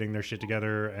disorder, like getting their shit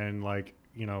together and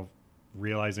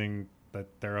realizing that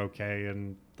they're okay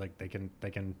and like they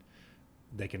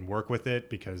can work with it,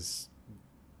 because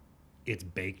it's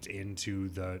baked into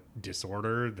the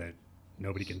disorder that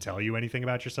nobody can tell you anything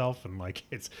about yourself, and like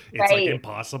it's like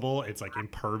impossible. It's like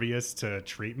impervious to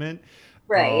treatment.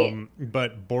 Right.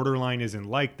 But borderline isn't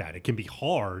like that. It can be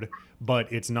hard,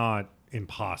 but it's not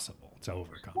impossible to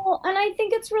overcome. Well, and I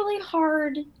think it's really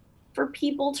hard for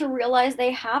people to realize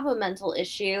they have a mental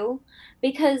issue,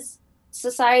 because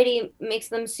society makes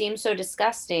them seem so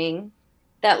disgusting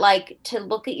that to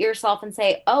look at yourself and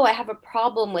say, oh, I have a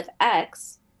problem with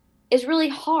X, is really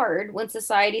hard when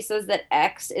society says that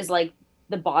X is like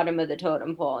the bottom of the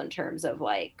totem pole in terms of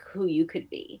like who you could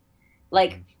be.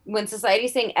 Like, when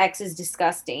society's saying X is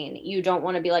disgusting, you don't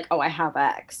want to be like, oh, I have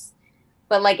X.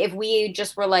 But like, if we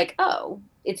just were like, oh,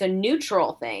 it's a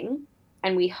neutral thing,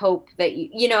 and we hope that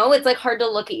it's like hard to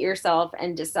look at yourself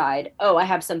and decide, oh, I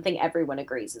have something everyone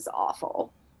agrees is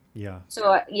awful. Yeah.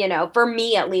 So, for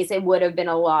me at least, it would have been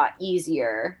a lot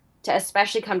easier to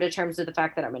especially come to terms with the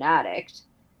fact that I'm an addict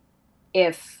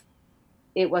if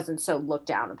it wasn't so looked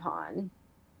down upon,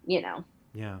 Yeah.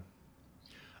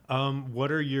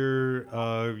 What are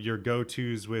your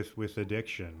go-tos with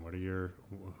addiction?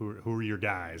 Who are your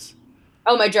guys?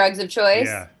 Oh, my drugs of choice?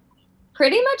 Yeah.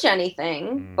 Pretty much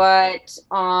anything, but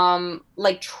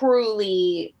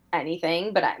truly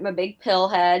anything. But I'm a big pill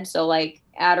head, so like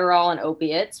Adderall and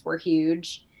opiates were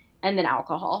huge, and then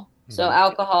alcohol. So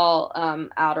alcohol,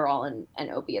 Adderall,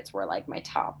 and opiates were like my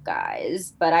top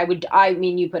guys. But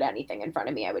you put anything in front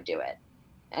of me, I would do it.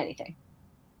 Anything.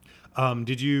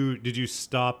 Did you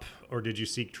stop, or did you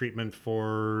seek treatment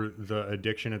for the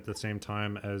addiction at the same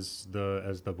time as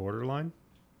the borderline?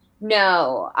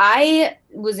 No, I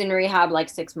was in rehab like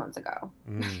 6 months ago.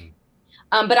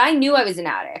 But I knew I was an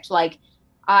addict. Like,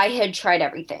 I had tried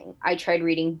everything. I tried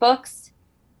reading books.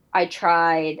 I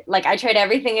tried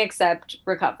everything except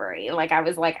recovery. Like, I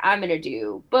was like, I'm going to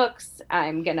do books.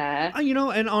 I'm going to...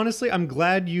 and honestly, I'm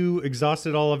glad you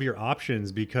exhausted all of your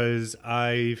options, because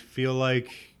I feel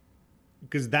like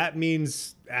because that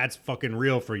means that's fucking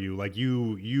real for you. Like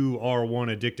you are one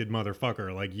addicted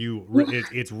motherfucker. Like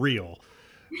it's real.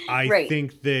 I Right.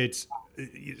 think that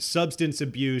substance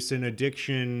abuse and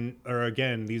addiction are,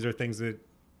 again, these are things that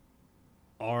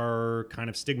are kind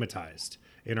of stigmatized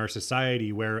in our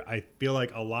society, where I feel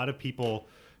like a lot of people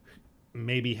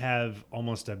maybe have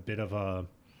almost a bit of a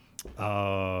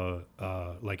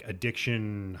like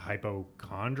addiction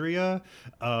hypochondria,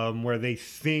 where they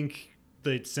think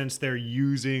that since they're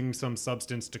using some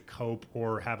substance to cope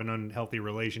or have an unhealthy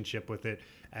relationship with it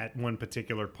at one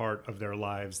particular part of their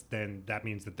lives, then that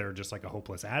means that they're just like a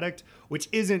hopeless addict, which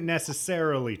isn't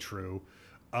necessarily true.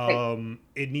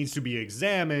 It needs to be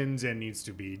examined and needs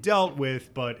to be dealt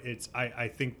with, but I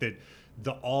think that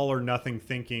the all or nothing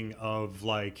thinking of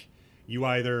like, you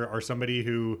either are somebody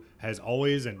who has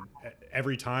always and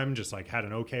every time just like had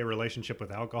an okay relationship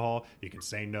with alcohol, you can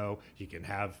say no, you can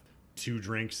have 2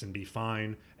 drinks and be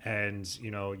fine, and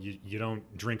you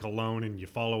don't drink alone and you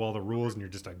follow all the rules and you're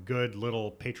just a good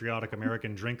little patriotic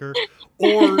American drinker,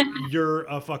 or you're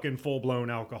a fucking full-blown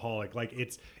alcoholic. Like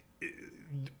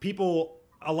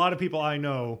a lot of people I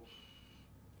know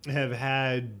have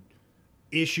had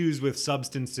issues with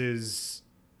substances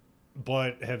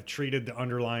but have treated the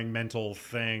underlying mental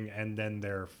thing, and then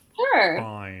they're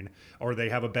fine, or they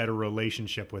have a better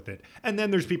relationship with it. And then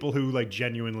there's people who like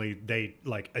genuinely, they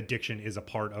like addiction is a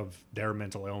part of their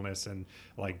mental illness, and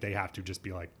like they have to just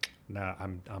be like, nah,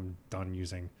 I'm done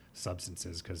using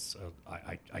substances because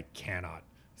I cannot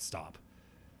stop.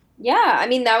 Yeah, I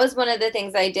mean, that was one of the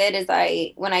things I did is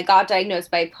when I got diagnosed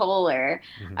bipolar,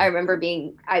 I remember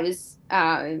I was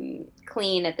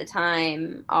clean at the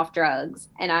time, off drugs,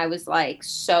 and I was like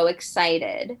so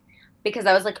excited because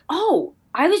I was like, oh,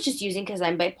 I was just using because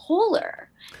I'm bipolar.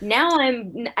 Now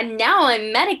I'm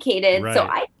medicated, Right. so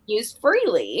I use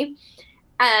freely.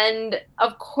 And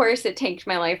of course, it tanked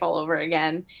my life all over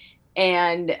again.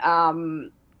 And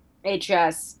it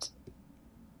just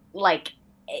like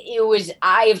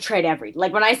I've tried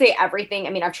like when I say everything, I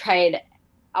mean, I've tried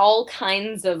all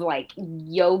kinds of like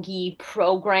yogi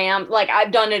program. Like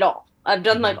I've done it all. I've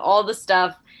done like all the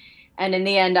stuff. And in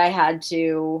the end, I had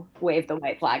to wave the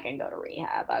white flag and go to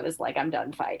rehab. I was like, I'm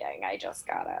done fighting. I just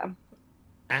gotta.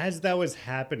 As that was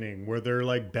happening, were there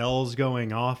like bells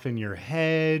going off in your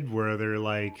head? Were there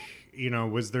like,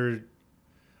 was there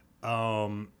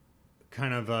kind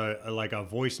of a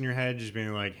voice in your head just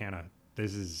being like, Hannah,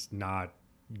 this is not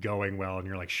going well, and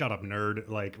you're like, shut up, nerd?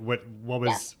 Like what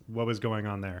was going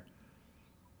on there?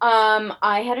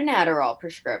 I had an Adderall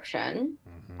prescription.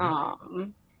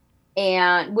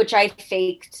 And which I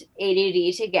faked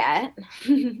ADD to get.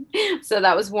 So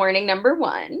that was warning number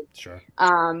 1. Sure.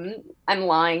 I'm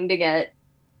lying to get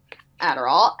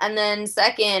Adderall. And then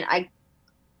second, I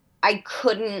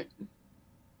couldn't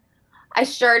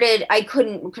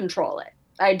control it.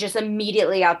 I just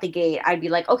immediately out the gate, I'd be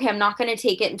like, okay, I'm not going to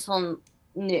take it until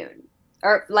noon.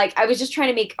 Or like, I was just trying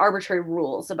to make arbitrary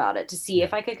rules about it to see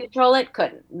if I could control it.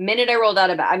 Couldn't. Minute I rolled out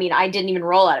of bed. I mean, I didn't even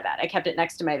roll out of bed. I kept it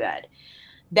next to my bed.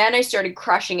 Then I started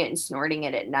crushing it and snorting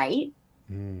it at night.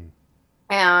 And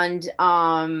then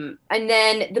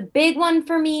the big one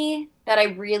for me that I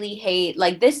really hate,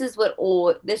 like this is what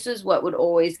would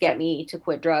always get me to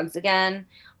quit drugs again,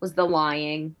 was the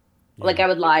lying. Yeah. Like I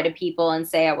would lie to people and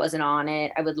say I wasn't on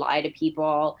it. I would lie to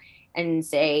people and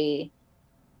say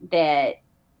that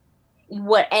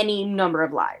any number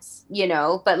of lies,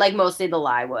 but like mostly the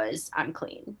lie was I'm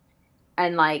clean.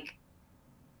 And like,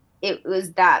 it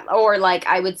was that, or like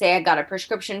I would say I got a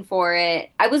prescription for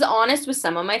it. I was honest with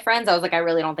some of my friends. I was like, I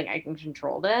really don't think I can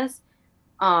control this.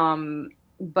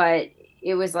 But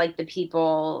it was like the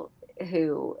people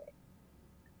who,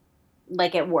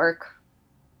 like at work,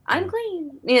 I'm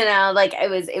clean. Like it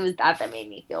was that made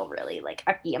me feel really like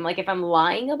icky. I'm like, if I'm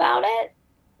lying about it,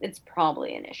 it's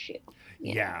probably an issue.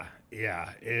 Yeah.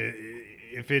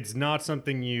 If it's not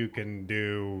something you can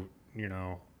do,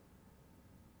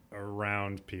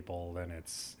 around people, then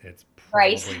it's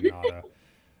probably not a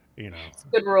it's a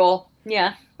good rule.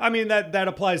 Yeah, I mean that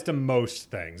applies to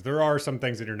most things. There are some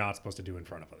things that you're not supposed to do in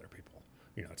front of other people,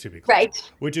 to be clear.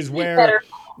 Right. Which is where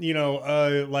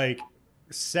like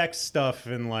sex stuff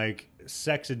and like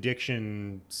sex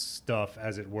addiction stuff,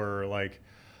 as it were, like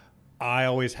I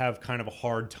always have kind of a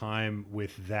hard time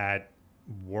with that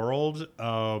world.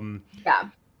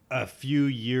 A few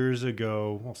years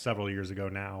ago, well, several years ago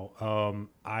now,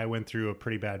 I went through a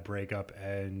pretty bad breakup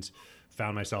and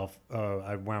found myself,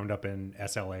 I wound up in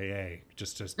SLAA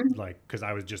just like, because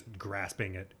I was just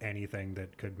grasping at anything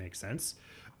that could make sense.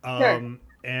 Sure.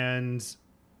 And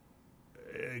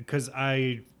because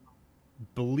I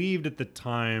believed at the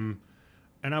time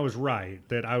and I was right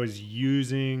that I was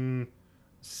using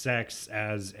sex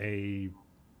as a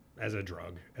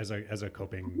drug, as a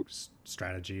coping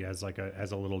strategy, as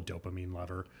a little dopamine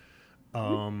lever.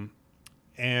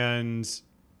 And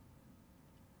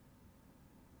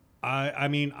I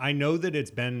mean, I know that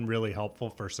it's been really helpful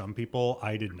for some people.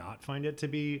 I did not find it to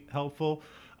be helpful.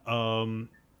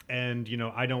 And, you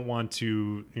know, I don't want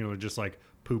to, you know, just like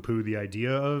poo-poo the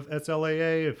idea of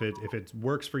SLAA. If it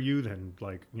works for you, then,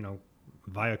 like, you know,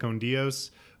 via con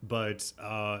Dios. But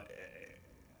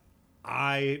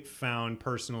I found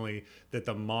personally that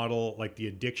the model, like the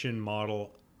addiction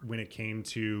model, when it came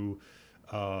to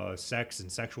sex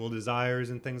and sexual desires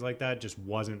and things like that, just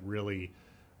wasn't really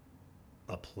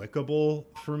applicable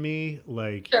for me.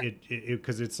 Like, sure.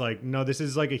 Because it's like, no, this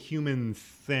is like a human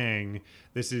thing.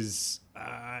 This is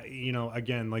you know,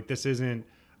 again, like, this isn't,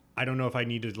 I don't know if I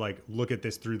need to like look at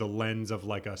this through the lens of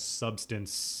like a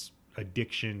substance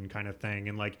addiction kind of thing.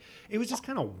 And like, it was just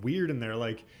kind of weird in there.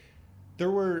 Like,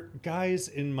 there were guys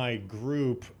in my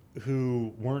group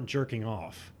who weren't jerking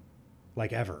off,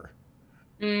 like, ever.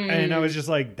 And I was just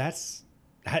like,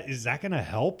 is that going to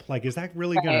help? Like, is that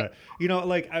really going to, you know,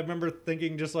 like, I remember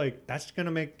thinking just like, that's going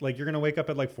to make, like, you're going to wake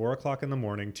up at like 4:00 in the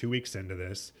morning, 2 weeks into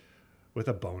this with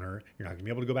a boner. You're not gonna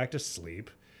be able to go back to sleep.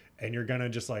 And you're going to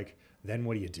just like, then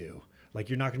what do you do? Like,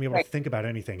 you're not gonna be able to think about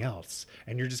anything else.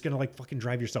 And you're just gonna like fucking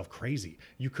drive yourself crazy.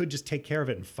 You could just take care of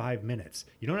it in 5 minutes.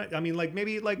 You know what I mean? Like,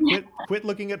 maybe like quit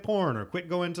looking at porn, or quit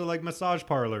going to like massage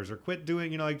parlors, or quit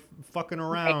doing, you know, like fucking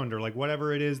around, or like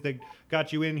whatever it is that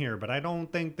got you in here. But I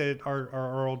don't think that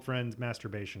our old friend's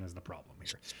masturbation is the problem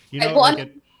here. You know, well,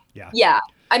 like yeah.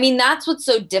 I mean, that's what's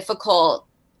so difficult,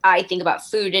 I think, about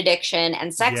food addiction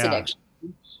and sex addiction,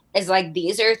 is like,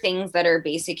 these are things that are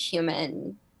basic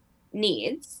human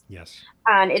needs. Yes.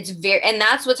 And and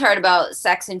that's what's hard about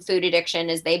sex and food addiction,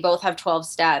 is they both have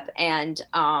 12-step. And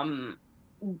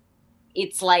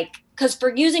it's like, because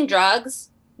for using drugs,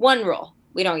 one rule: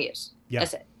 we don't use.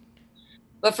 That's it.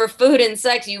 But for food and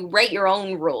sex, you write your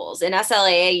own rules. In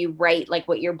SLAA, you write like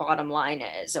what your bottom line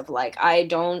is, of like, I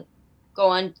don't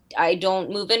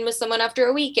move in with someone after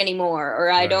a week anymore, or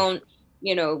I don't,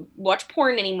 you know, watch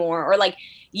porn anymore, or like,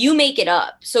 you make it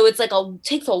up. So it's like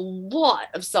takes a lot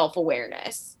of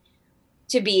self-awareness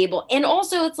to be able, and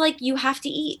also it's like, you have to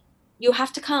eat, you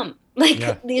have to come,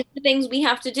 like these are things we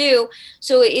have to do.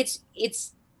 So it's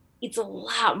a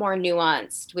lot more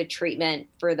nuanced with treatment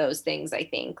for those things. I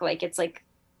think like, it's like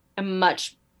a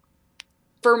much,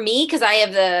 for me, because I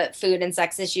have the food and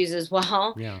sex issues as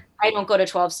well. Yeah. I don't go to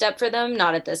 12-step for them,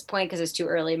 not at this point, because it's too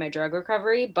early in my drug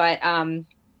recovery. But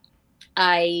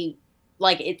I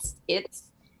like,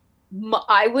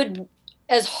 I would,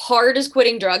 as hard as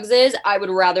quitting drugs is, I would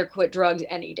rather quit drugs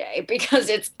any day,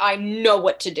 because I know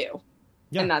what to do.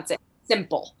 Yeah. And that's it.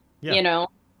 Simple. Yeah. You know?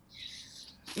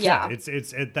 Yeah.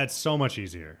 That's so much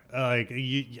easier. Like,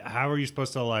 how are you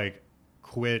supposed to like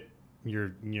quit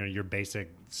your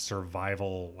basic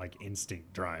survival, like,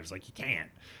 instinct drives? Like, you can't.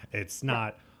 It's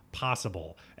not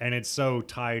possible. And it's so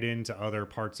tied into other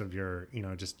parts of your, you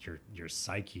know, just your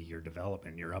psyche, your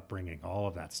development, your upbringing, all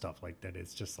of that stuff like that.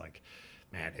 It's just like,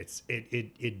 man,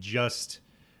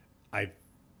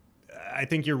 I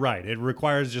think you're right. It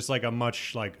requires just like a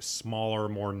much like smaller,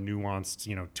 more nuanced,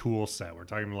 you know, tool set. We're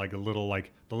talking like the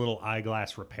little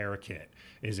eyeglass repair kit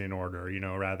is in order, you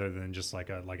know, rather than just like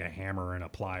a hammer and a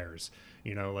pliers,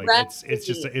 you know, like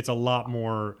it's a lot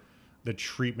more, the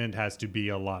treatment has to be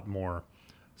a lot more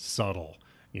subtle,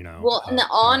 you know. Well, and the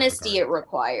honesty it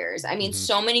requires. I mean,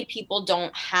 so many people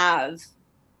don't have,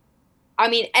 I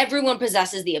mean, everyone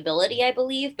possesses the ability, I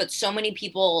believe, but so many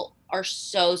people are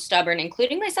so stubborn,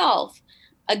 including myself,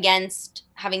 against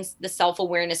having the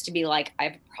self-awareness to be like, I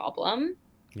have a problem.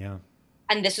 Yeah.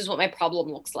 And this is what my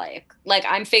problem looks like. Like,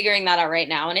 I'm figuring that out right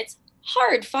now. And it's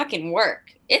hard fucking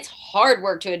work. It's hard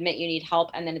work to admit you need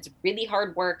help. And then it's really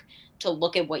hard work to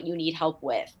look at what you need help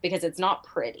with, because it's not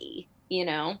pretty, you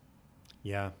know?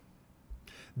 Yeah.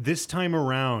 This time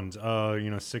around,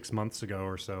 6 months ago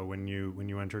or so, when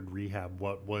you entered rehab,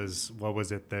 what was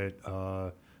it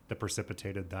that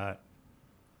precipitated that?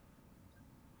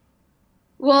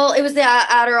 Well, it was the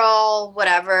Adderall,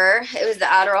 whatever. It was the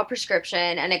Adderall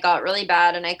prescription, and it got really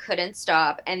bad, and I couldn't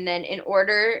stop. And then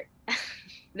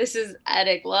this is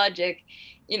addict logic,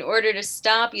 in order to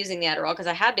stop using the Adderall, because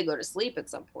I had to go to sleep at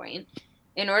some point,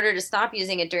 in order to stop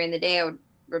using it during the day, I would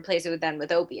replace it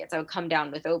with opiates. I would come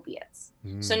down with opiates.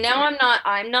 So now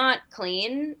I'm not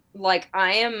clean. Like,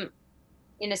 I am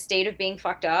in a state of being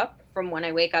fucked up from when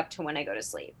I wake up to when I go to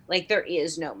sleep. Like, there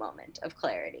is no moment of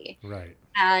clarity. Right.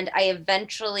 And I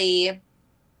eventually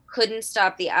couldn't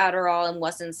stop the Adderall and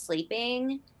wasn't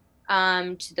sleeping.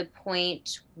 to the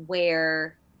point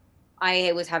where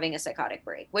I was having a psychotic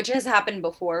break, which has happened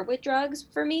before with drugs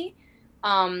for me.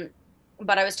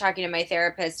 But I was talking to my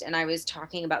therapist and I was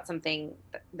talking about something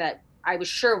that I was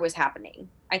sure was happening.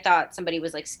 I thought somebody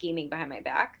was like scheming behind my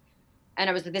back. And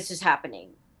I was like, this is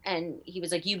happening. And he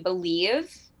was like, you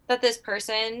believe that this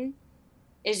person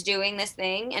is doing this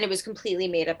thing? And it was completely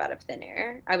made up out of thin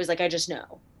air. I was like, I just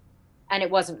know. And it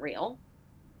wasn't real.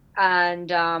 And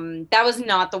that was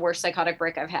not the worst psychotic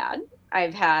break I've had.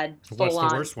 I've had What's the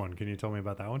worst one? Can you tell me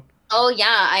about that one? Oh,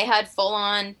 yeah. I had full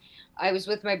on. I was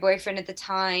with my boyfriend at the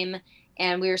time,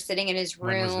 and we were sitting in his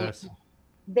room. When was this?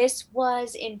 This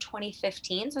was in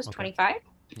 2015, so I was 25.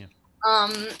 Yeah.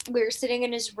 We were sitting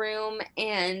in his room,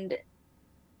 and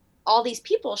all these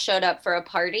people showed up for a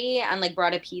party and like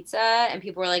brought a pizza, and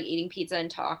people were like eating pizza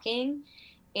and talking.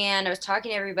 And I was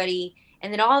talking to everybody,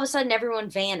 and then all of a sudden everyone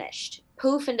vanished,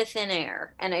 poof, into thin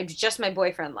air. And it was just my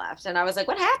boyfriend left. And I was like,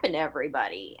 what happened to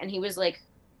everybody? And he was like,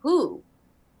 who?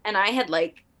 And I had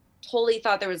like totally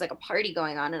thought there was like a party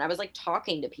going on. And I was like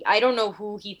talking to people. I don't know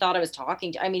who he thought I was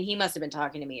talking to. I mean, he must have been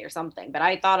talking to me or something, but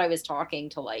I thought I was talking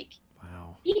to like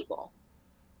people.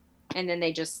 And then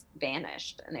they just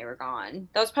vanished and they were gone.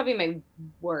 That was probably my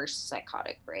worst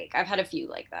psychotic break. I've had a few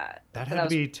like that. That had to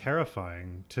be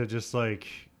terrifying to just like.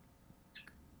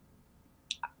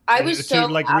 I was to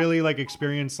like really like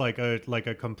experience like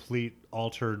a complete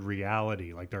altered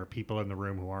reality. Like there are people in the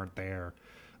room who aren't there.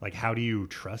 Like how do you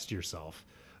trust yourself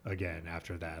again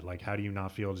after that? Like how do you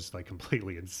not feel just like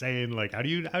completely insane? Like how do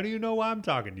you know why I'm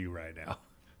talking to you right now?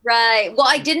 Right. Well,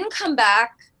 I didn't come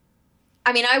back.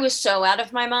 I mean, I was so out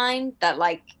of my mind that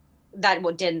like that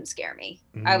didn't scare me.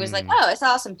 I was like, oh, I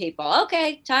saw some people.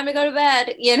 Okay, time to go to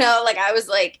bed. You know, like I was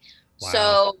like, wow.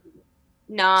 So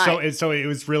not. So it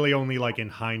was really only like in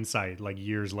hindsight, like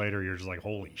years later, you're just like,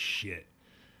 holy shit.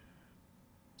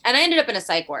 And I ended up in a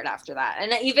psych ward after that.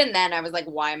 And even then I was like,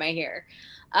 why am I here?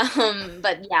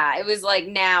 But yeah, it was like,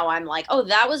 now I'm like, oh,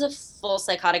 that was a full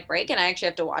psychotic break. And I actually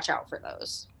have to watch out for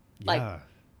those. Yeah. Like,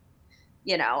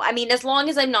 you know, I mean, as long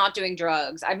as I'm not doing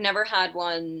drugs, I've never had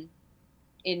one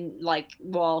in like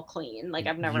wall clean. Like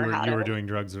I've never had. You were doing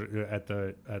drugs at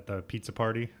the pizza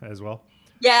party as well?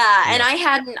 Yeah. And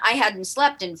I hadn't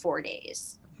slept in 4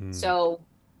 days. So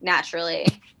naturally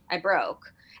I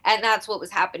broke. And that's what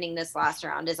was happening this last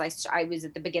round is I was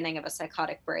at the beginning of a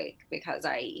psychotic break because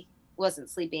I wasn't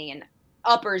sleeping, and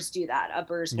uppers do that.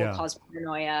 Uppers will cause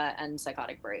paranoia and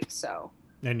psychotic breaks. So.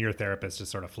 And your therapist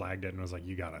just sort of flagged it and was like,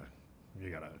 you gotta.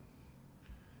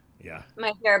 Yeah.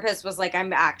 My therapist was like,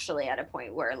 I'm actually at a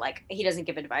point where like he doesn't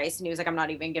give advice, and he was like, I'm not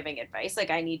even giving advice.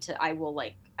 Like I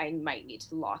might need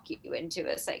to lock you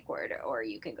into a psych ward, or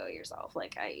you can go yourself.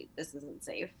 Like this isn't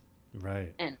safe.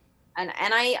 Right. And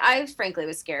I frankly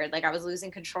was scared. Like I was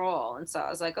losing control. And so I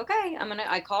was like, okay,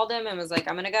 I called him and was like,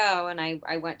 I'm going to go. And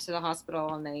I went to the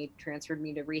hospital and they transferred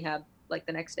me to rehab like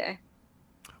the next day.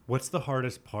 What's the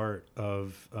hardest part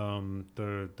of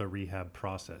the rehab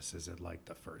process? Is it like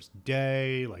the first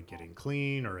day, like getting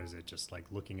clean, or is it just like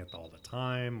looking at all the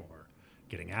time, or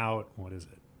getting out? What is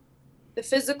it? The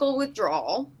physical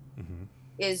withdrawal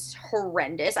is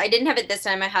horrendous. I didn't have it this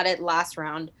time. I had it last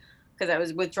round because I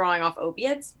was withdrawing off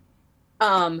opiates.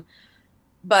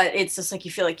 But it's just like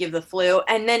you feel like you have the flu.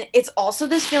 And then it's also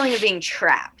this feeling of being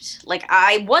trapped. Like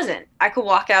I could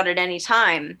walk out at any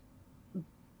time,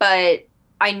 but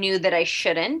I knew that I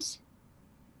shouldn't.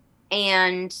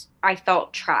 And I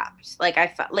felt trapped. Like I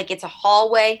felt like it's a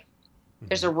hallway.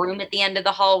 There's a room at the end of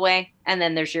the hallway, and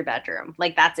then there's your bedroom.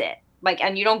 Like that's it. Like,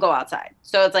 and you don't go outside.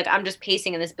 So it's like, I'm just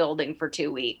pacing in this building for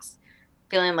 2 weeks,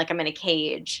 feeling like I'm in a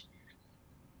cage.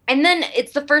 And then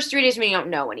it's the first 3 days when you don't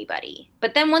know anybody.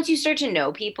 But then once you start to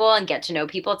know people and get to know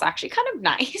people, it's actually kind of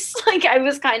nice. Like I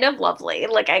was kind of lovely.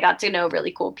 Like I got to know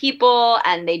really cool people,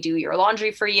 and they do your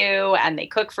laundry for you and they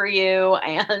cook for you.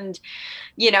 And,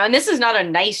 you know, and this is not a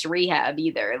nice rehab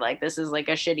either. Like this is like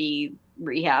a shitty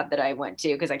rehab that I went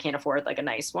to because I can't afford like a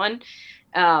nice one.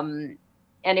 And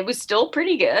it was still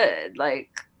pretty good. Like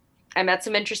I met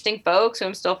some interesting folks who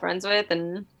I'm still friends with,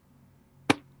 and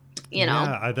you know.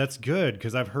 Yeah, that's good,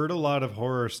 because I've heard a lot of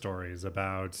horror stories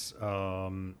about,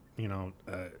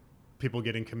 people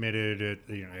getting committed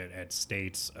at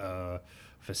states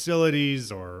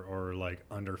facilities or like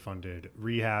underfunded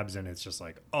rehabs, and it's just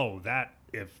like, oh, that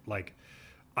if like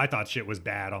I thought shit was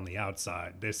bad on the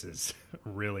outside, this is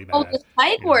really bad. Oh, the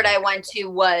psych ward I went to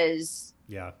was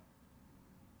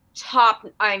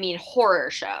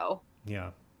horror show.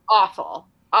 Yeah. Awful.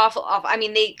 I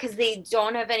mean, because they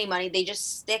don't have any money. They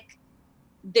just stick.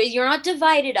 You're not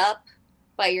divided up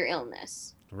by your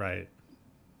illness. Right.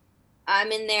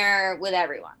 I'm in there with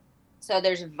everyone. So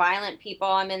there's violent people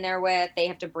I'm in there with. They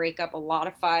have to break up a lot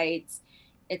of fights.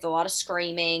 It's a lot of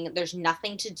screaming. There's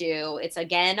nothing to do. It's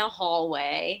again a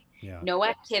hallway. Yeah. No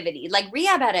activity. Like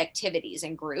rehab had activities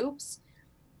and groups.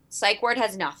 Psych ward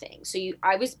has nothing. So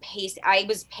I was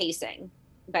pacing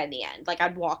by the end. Like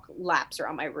I'd walk laps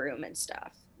around my room and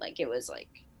stuff. Like it was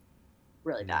like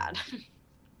really bad.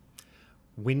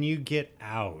 When you get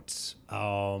out,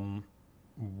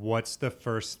 what's the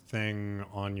first thing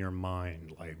on your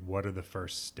mind? Like, what are the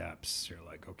first steps? You're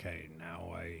like, okay,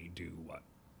 now I do what?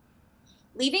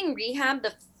 Leaving rehab,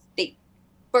 the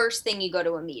first thing you go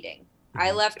to a meeting. Mm-hmm.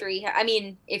 I left rehab. I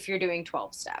mean, if you're doing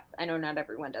 12-step, I know not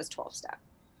everyone does 12-step,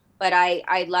 but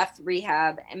I left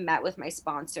rehab and met with my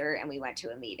sponsor and we went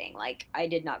to a meeting. Like I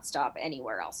did not stop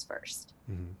anywhere else first.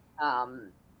 Mm-hmm.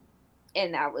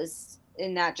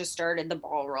 And that just started the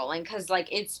ball rolling. 'Cause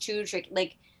like, it's too tricky.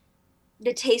 Like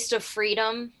the taste of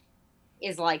freedom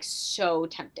is like so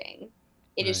tempting.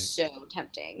 It is so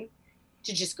tempting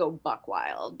to just go buck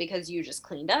wild because you just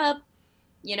cleaned up,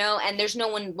 you know, and there's no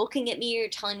one looking at me or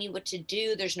telling me what to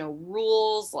do. There's no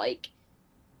rules. Like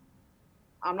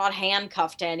I'm not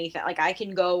handcuffed to anything. Like I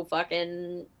can go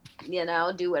fucking, you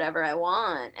know, do whatever I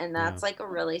want. And that's like a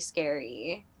really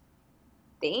scary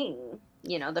thing,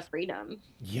 you know, the freedom.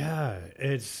 Yeah.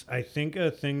 I think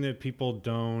a thing that people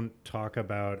don't talk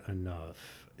about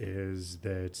enough is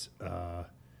that,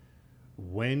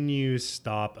 when you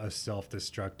stop a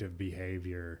self-destructive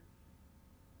behavior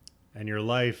and your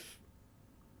life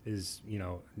is, you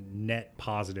know, net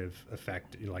positive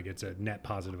effect, like it's a net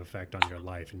positive effect on your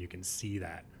life and you can see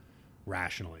that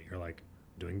rationally. You're like,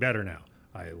 doing better now.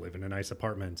 I live in a nice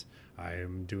apartment. I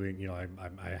am doing, you know,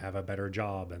 I have a better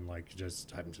job and like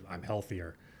just I'm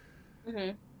healthier.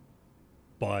 Mm-hmm.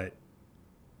 But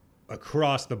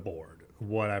across the board,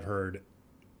 what I've heard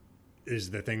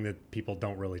is the thing that people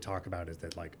don't really talk about is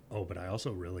that like, oh, but I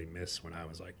also really miss when I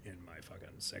was like in my fucking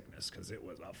sickness because it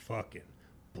was a fucking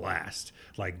blast.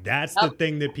 Like that's the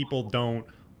thing that people don't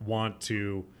want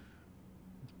to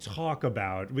talk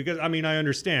about because I mean, I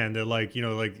understand that like, you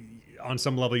know, like on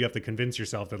some level you have to convince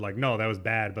yourself that like, no, that was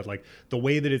bad. But like the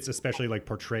way that it's especially like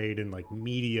portrayed in like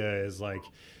media is like,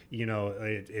 you know,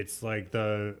 it's like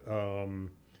the,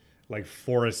 like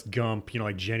Forrest Gump, you know,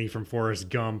 like Jenny from Forrest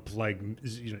Gump, like,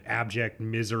 you know, abject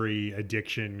misery,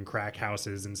 addiction, crack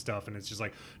houses and stuff. And it's just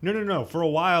like, no. For a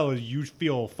while, you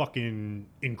feel fucking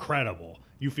incredible.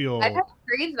 You feel. I've had to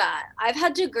grieve that. I've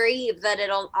had to grieve that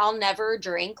I'll never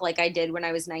drink like I did when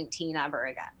I was 19 ever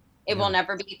again. It will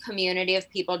never be a community of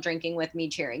people drinking with me,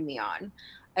 cheering me on.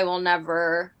 I will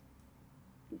never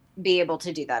be able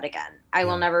to do that again. I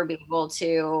will never be able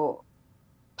to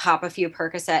pop a few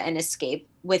Percocet and escape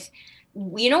with,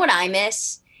 you know what I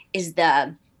miss is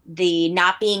the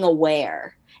not being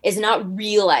aware, is not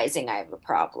realizing I have a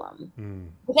problem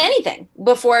with anything.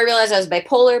 Before I realized I was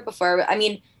bipolar, I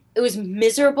mean, it was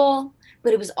miserable,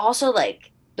 but it was also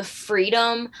like the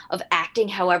freedom of acting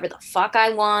however the fuck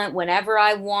I want, whenever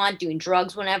I want, doing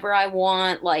drugs whenever I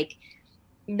want, like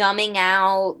numbing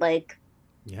out, like,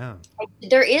 yeah,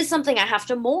 there is something I have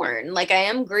to mourn. Like I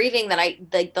am grieving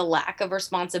that the lack of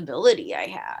responsibility I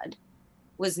had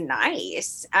was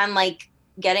nice, and like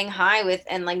getting high with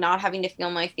and like not having to feel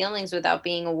my feelings without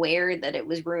being aware that it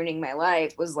was ruining my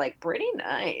life was like pretty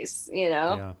nice, you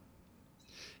know?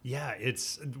 Yeah,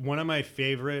 it's one of my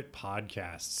favorite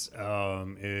podcasts.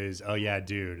 Is Oh Yeah,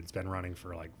 Dude. It's been running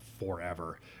for like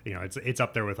forever. You know, it's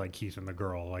up there with like Keith and the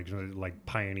Girl, like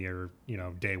pioneer, you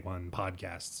know, day one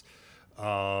podcasts.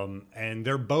 And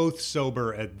they're both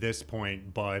sober at this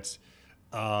point, but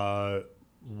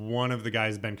one of the guys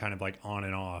has been kind of like on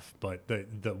and off, but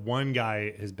the one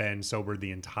guy has been sober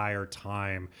the entire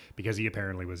time because he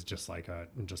apparently was just like a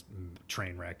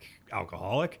train wreck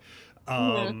alcoholic.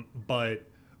 But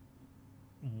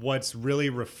what's really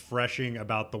refreshing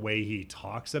about the way he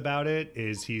talks about it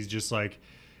is he's just like,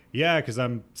 yeah, because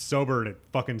I'm sober and it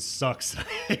fucking sucks.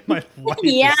 My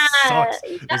life sucks.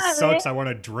 It sucks. I want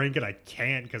to drink and I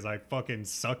can't because I fucking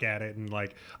suck at it. And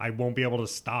like, I won't be able to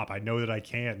stop. I know that I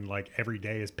can't. And like, every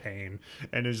day is pain.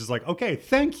 And it's just like, okay,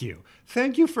 thank you.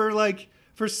 Thank you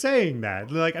for saying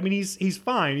that. Like, I mean, he's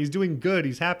fine. He's doing good.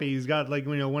 He's happy. He's got like,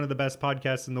 you know, one of the best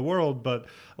podcasts in the world. But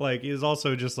like, he's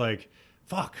also just like,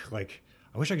 fuck, like,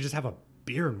 I wish I could just have a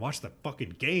beer and watch the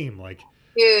fucking game. Like,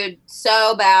 dude,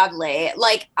 so badly.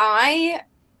 Like,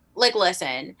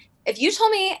 listen, if you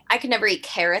told me I could never eat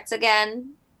carrots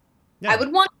again, I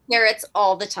would want carrots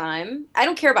all the time. I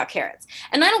don't care about carrots.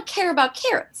 And I don't care about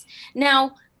carrots.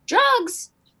 Now,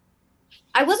 drugs,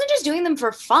 I wasn't just doing them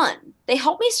for fun. They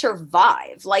helped me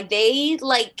survive. Like, they,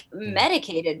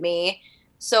 medicated me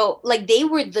So like they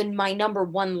were my number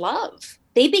one love.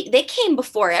 They came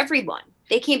before everyone.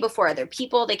 They came before other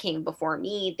people. They came before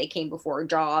me. They came before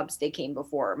jobs. They came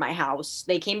before my house.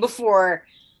 They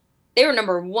were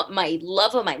number one, my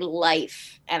love of my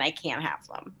life, and I can't have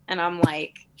them. And I'm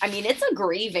like, I mean, it's a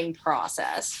grieving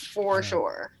process for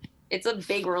sure. It's a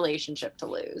big relationship to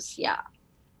lose. Yeah.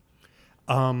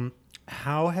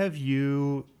 How have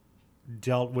you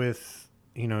dealt with,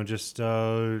 just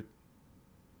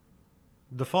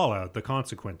the fallout, the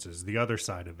consequences, the other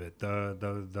side of it,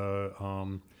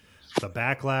 the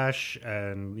backlash,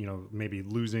 and maybe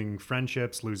losing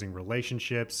friendships, losing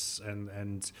relationships,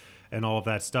 and all of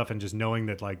that stuff, and just knowing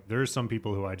that like there's some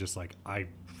people who I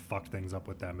fucked things up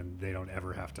with them, and they don't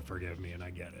ever have to forgive me, and I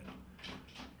get it.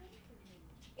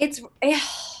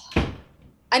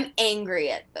 I'm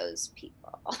angry at those people.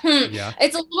 Yeah.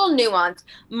 It's a little nuanced.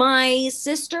 My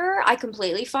sister, I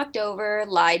completely fucked over,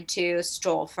 lied to,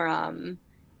 stole from.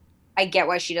 I get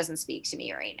why she doesn't speak to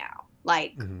me right now.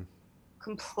 Like,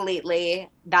 completely.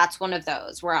 That's one of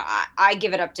those where I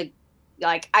give it up to,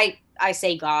 like, I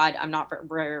say God. I'm not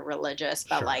very religious,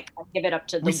 but like, I give it up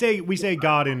to we say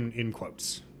God in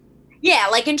quotes. Yeah,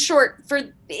 like in short,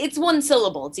 it's one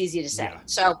syllable. It's easy to say. Yeah.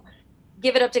 So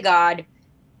give it up to God.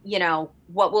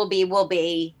 What will be, will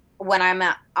be. When I'm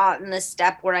on this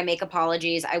step where I make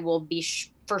apologies, I will be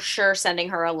for sure sending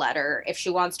her a letter. If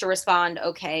she wants to respond,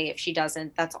 okay. If she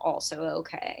doesn't, that's also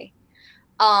okay.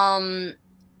 I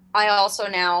also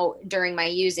now, during my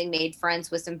using, made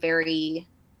friends with some very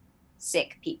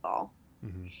sick people.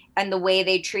 Mm-hmm. And the way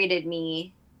they treated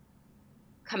me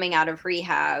coming out of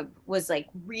rehab was like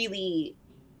really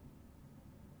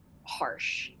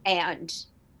harsh and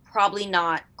probably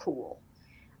not cool,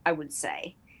 I would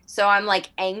say. So I'm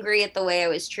like angry at the way I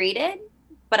was treated,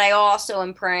 but I also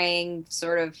am praying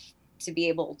sort of to be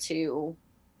able to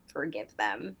forgive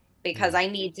them, because I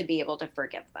need to be able to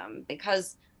forgive them,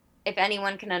 because if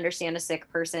anyone can understand a sick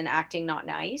person acting not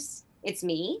nice, it's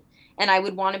me. And I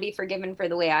would want to be forgiven for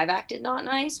the way I've acted not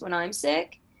nice when I'm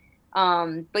sick.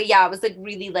 But yeah, it was like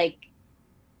really like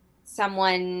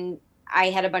I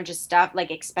had a bunch of stuff,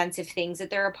 like expensive things at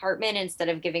their apartment. Instead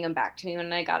of giving them back to me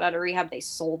when I got out of rehab, they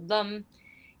sold them.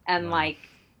 And like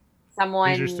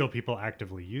someone. These are still people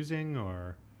actively using,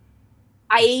 or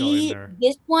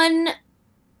this one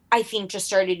I think just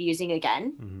started using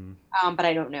again. Mm-hmm. But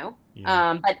I don't know.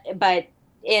 Yeah. But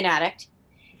an addict.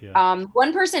 Yeah.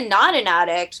 One person not an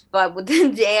addict, but the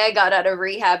day I got out of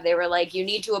rehab, they were like, you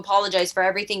need to apologize for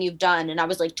everything you've done. And I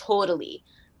was like, totally.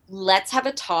 Let's have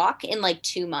a talk in like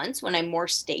 2 months when I'm more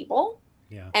stable.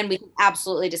 Yeah. And we can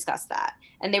absolutely discuss that.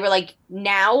 And they were like,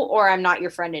 now or I'm not your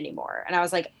friend anymore. And I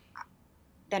was like,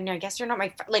 then I guess you're not my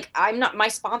friend. Like, I'm not, my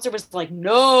sponsor was like,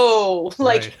 no,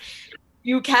 like,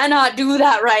 you cannot do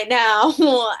that right now.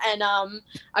 And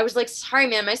I was like, sorry,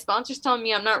 man, my sponsor's telling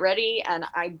me I'm not ready. And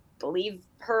I believe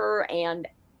her. And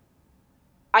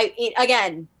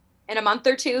again, in a month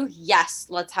or two, yes,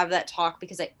 let's have that talk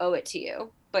because I owe it to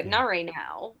you. But not right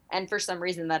now. And for some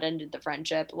reason that ended the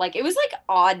friendship. Like, it was like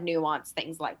odd nuance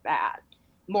things like that,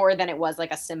 more than it was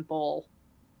like a simple,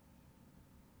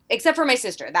 except for my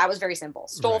sister. That was very simple.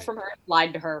 Stole from her,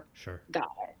 lied to her. Sure.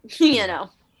 Got it.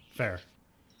 Fair.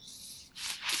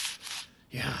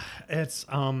 Yeah. It's,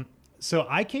 so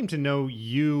I came to know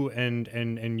you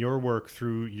and your work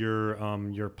through your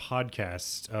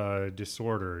podcast,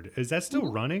 Disordered. Is that still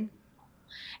running?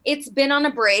 It's been on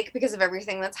a break because of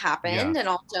everything that's happened. Yeah. And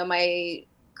also my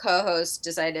co-host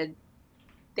decided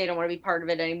they don't want to be part of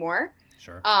it anymore.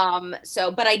 Sure.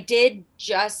 But I did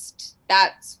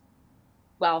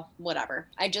whatever.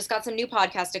 I just got some new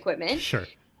podcast equipment. Sure.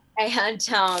 I had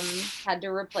to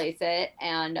replace it.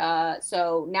 And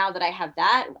so now that I have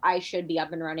that, I should be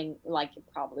up and running like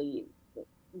probably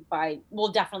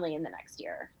definitely in the next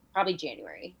year, probably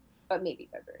January, but maybe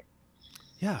February.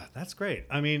 Yeah, that's great.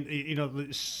 I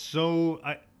mean, so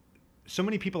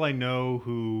many people I know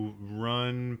who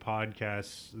run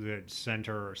podcasts that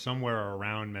center somewhere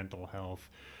around mental health,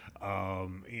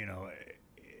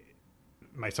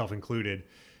 myself included.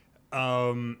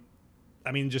 I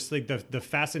mean, just like the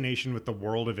fascination with the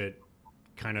world of it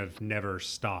kind of never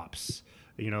stops.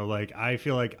 Like I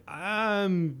feel like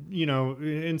I'm,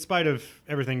 in spite of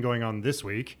everything going on this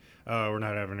week, we're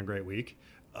not having a great week.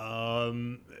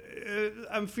 I'm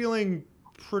feeling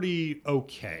pretty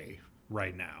okay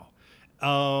right now.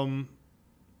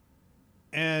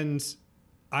 And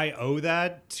I owe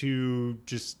that to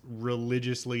just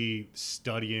religiously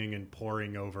studying and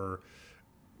poring over,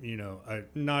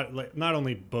 not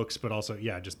only books, but also,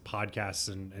 just podcasts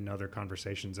and other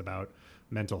conversations about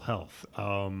mental health.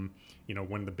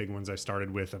 one of the big ones I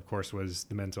started with, of course, was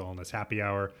the Mental Illness Happy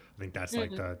Hour. I think that's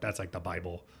that's like the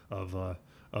Bible of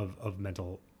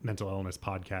mental illness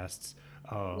podcasts.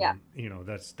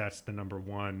 That's the number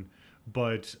one.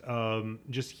 But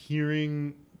just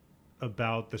hearing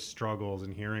about the struggles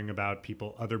and hearing about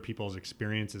other people's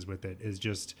experiences with it is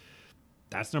just,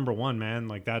 that's number one, man.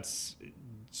 Like, that's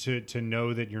to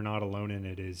know that you're not alone in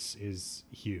it is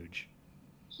huge.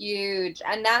 Huge.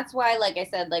 And that's why, like I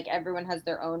said, like, everyone has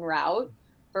their own route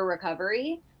for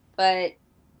recovery, but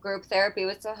group therapy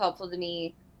was so helpful to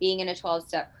me. Being in a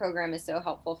 12-step program is so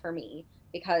helpful for me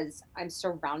because I'm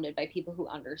surrounded by people who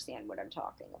understand what I'm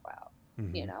talking about,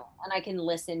 and I can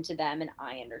listen to them and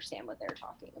I understand what they're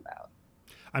talking about.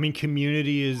 I mean,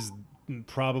 community is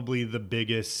probably the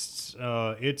biggest,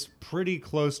 it's pretty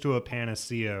close to a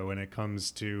panacea when it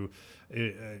comes to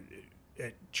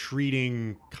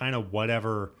treating kind of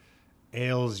whatever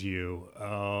ails you.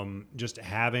 Just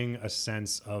having a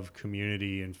sense of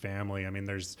community and family. I mean,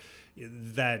 there's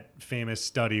that famous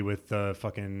study with the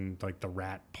fucking, like, the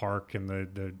rat park and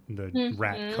the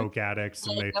rat coke addicts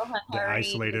and the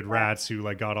isolated rats who,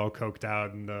 like, got all coked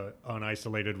out, and the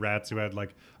unisolated rats who had,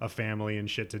 like, a family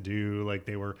and shit to do. Like,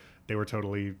 they were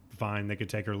totally fine. They could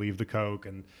take or leave the coke.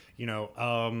 And,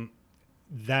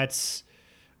 that's,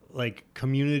 like,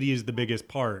 community is the biggest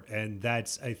part. And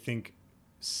that's, I think,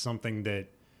 something that,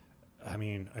 I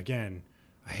mean, again,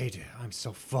 I'm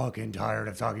so fucking tired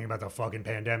of talking about the fucking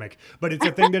pandemic, but it's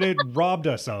a thing that it robbed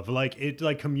us of. Like,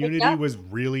 community was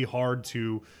really hard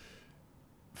to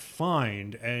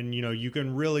find. And, you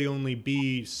can really only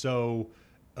be so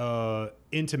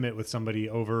intimate with somebody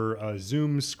over a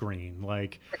Zoom screen.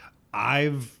 Like,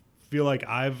 feel like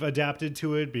I've adapted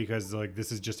to it because, like,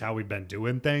 this is just how we've been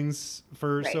doing things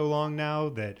for so long now,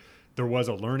 that there was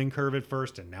a learning curve at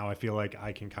first. And now I feel like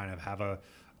I can kind of have a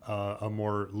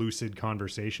more lucid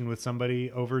conversation with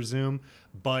somebody over Zoom,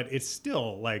 but it's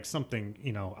still, like, something,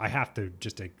 I have to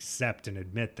just accept and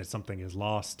admit that something is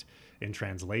lost in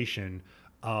translation.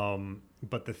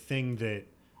 But the thing that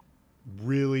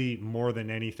really more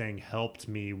than anything helped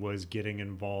me was getting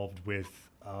involved with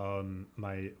a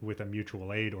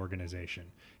mutual aid organization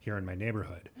here in my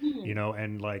neighborhood,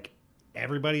 and, like,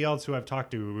 everybody else who I've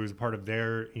talked to who was part of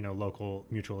their, local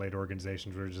mutual aid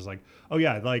organizations were just like, oh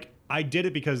yeah, like, I did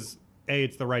it because A,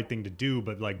 it's the right thing to do,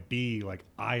 but, like, B, like,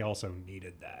 I also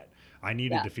needed that. I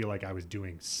needed to feel like I was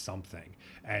doing something.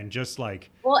 And just, like,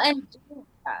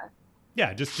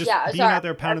 just being out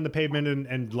there pounding the pavement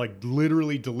and like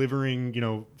literally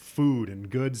delivering, food and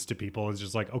goods to people is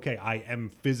just like, okay, I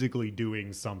am physically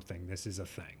doing something. This is a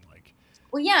thing. Like,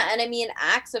 well, yeah. And I mean,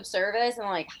 acts of service and,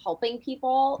 like, helping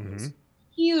people is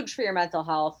huge for your mental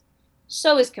health.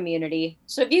 So is community.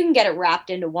 So if you can get it wrapped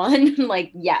into one,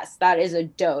 like, yes, that is a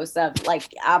dose of,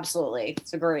 like, absolutely.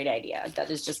 It's a great idea. That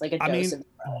is just like a dose of.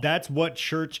 That's what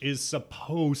church is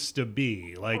supposed to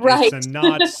be. Like, right. It's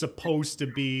not supposed to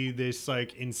be this,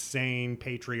 like, insane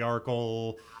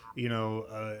patriarchal,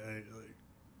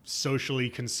 socially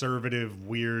conservative,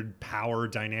 weird power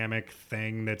dynamic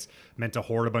thing that's meant to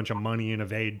hoard a bunch of money and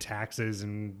evade taxes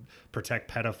and protect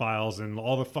pedophiles and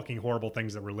all the fucking horrible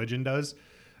things that religion does.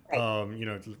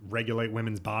 Right. Regulate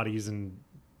women's bodies and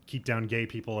keep down gay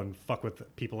people and fuck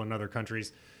with people in other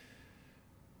countries.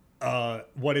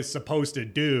 What it's supposed to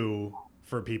do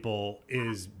for people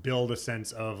is build a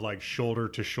sense of, like, shoulder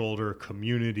to shoulder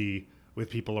community with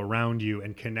people around you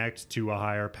and connect to a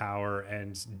higher power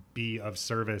and be of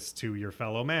service to your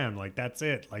fellow man. Like, that's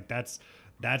it. Like, that's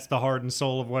the heart and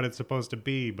soul of what it's supposed to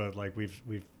be. But, like, we've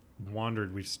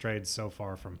strayed so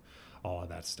far from all of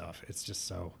that stuff. It's just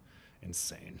so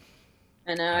insane.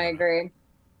 I know. I agree.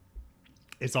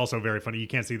 It's also very funny. You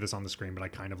can't see this on the screen, but I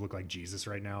kind of look like Jesus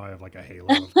right now. I have, like, a halo.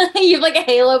 You have, like, a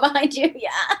halo behind you.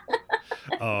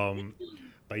 Yeah.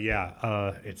 But yeah,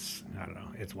 I don't know.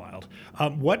 It's wild.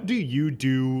 What do you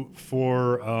do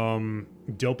for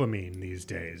dopamine these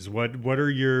days? What are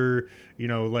your,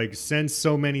 like, since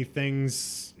so many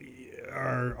things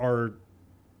are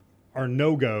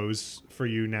no-goes for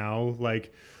you now,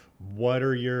 like, what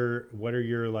are your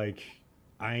like,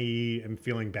 I am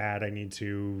feeling bad, I need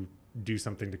to do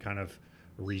something to kind of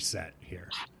reset here?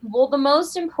 Well, the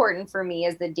most important for me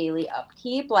is the daily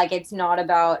upkeep. Like, it's not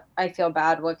about, I feel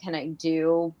bad, what can I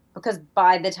do? Because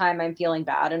by the time I'm feeling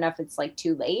bad enough, it's, like,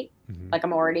 too late. Like,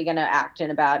 I'm already going to act in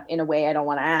a way I don't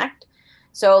want to act.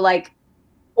 So, like,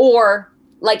 or,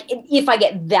 like, if I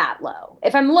get that low,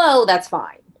 if I'm low, that's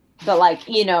fine. But, like,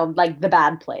 like, the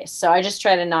bad place. So I just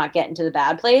try to not get into the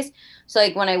bad place. So,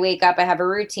 like, when I wake up, I have a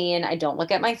routine. I don't look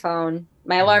at my phone.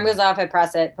 My alarm goes off. I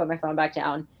press it, put my phone back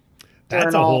down. that's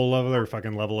a journal. whole other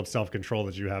fucking level of self-control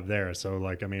that you have there. So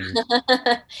like, I mean,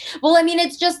 Well, I mean,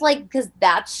 it's just like because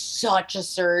that's such a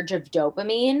surge of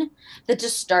dopamine that to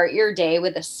start your day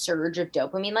with a surge of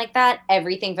dopamine like that,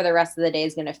 everything for the rest of the day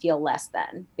is going to feel less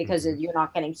than because mhm. you're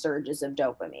not getting surges of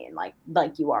dopamine like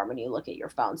you are when you look at your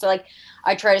phone. So like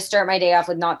I try to start my day off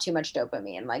with not too much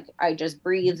dopamine. Like I just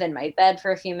breathe in my bed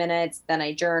for a few minutes, then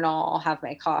I journal, I'll have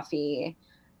my coffee,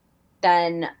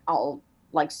 then I'll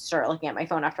like start looking at my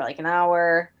phone after like an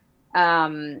hour.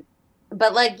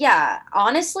 But like, yeah,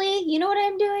 honestly, you know what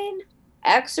I'm doing?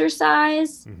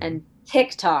 Exercise Mhm. and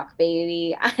TikTok,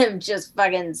 baby. I'm just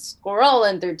fucking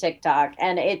scrolling through TikTok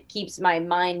and it keeps my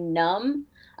mind numb.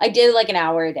 I did like an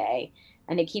hour a day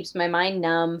and it keeps my mind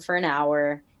numb for an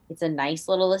hour. It's a nice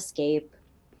little escape.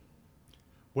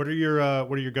 What are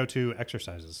your go-to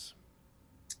exercises?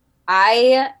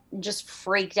 I just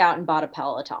freaked out and bought a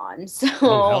Peloton. Oh, So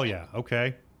hell yeah.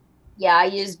 Okay. yeah, I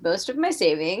used most of my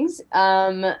savings.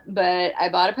 But I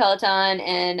bought a Peloton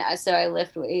and so I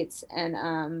lift weights and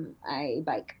I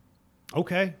bike.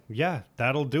 Okay, yeah,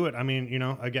 that'll do it. I mean, you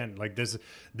know, again, like this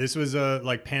was a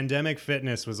like pandemic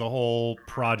fitness was a whole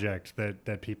project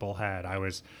that people had. I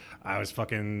was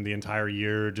fucking the entire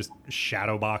year just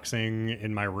shadow boxing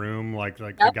in my room, like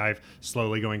the Yep. guy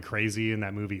slowly going crazy in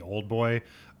that movie Old Boy.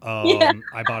 Yeah.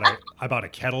 I bought a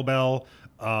kettlebell,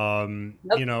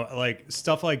 you Yep. know, like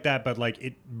stuff like that. But like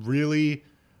it really,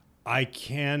 I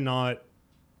cannot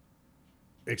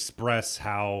express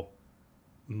how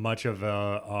much of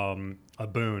a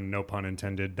boon, no pun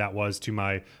intended, that was to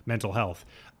my mental health.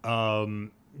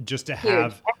 Just to Huge.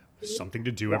 have something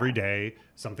to do Yeah. every day,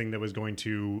 something that was going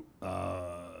to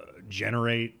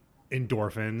generate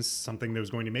endorphins, something that was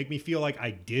going to make me feel like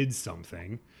I did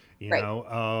something, you Right.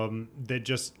 know, that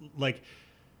just like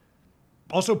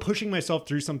also pushing myself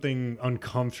through something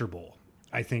uncomfortable,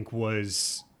 I think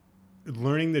was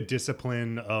learning the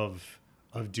discipline of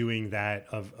doing that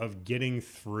of getting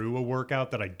through a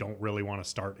workout that I don't really want to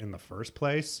start in the first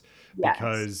place Yes.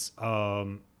 because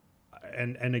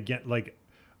and again like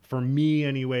for me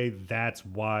anyway that's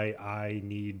why I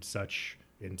need such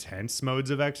intense modes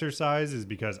of exercise is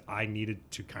because I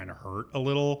needed to kind of hurt a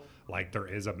little, like there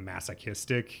is a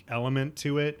masochistic element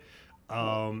to it,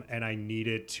 and I need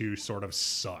it to sort of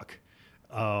suck,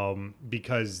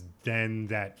 because then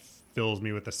that fills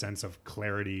me with a sense of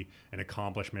clarity and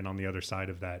accomplishment on the other side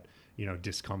of that, you know,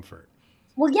 discomfort.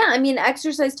 Well, yeah, I mean,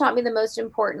 exercise taught me the most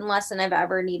important lesson I've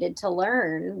ever needed to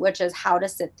learn, which is how to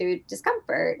sit through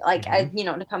discomfort. Like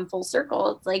Mm-hmm. to come full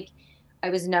circle, it's like I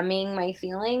was numbing my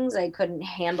feelings. I couldn't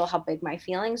handle how big my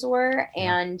feelings were.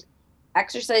 Yeah. And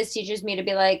exercise teaches me to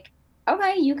be like,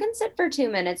 okay, you can sit for 2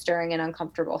 minutes during an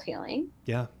uncomfortable feeling.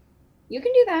 Yeah. You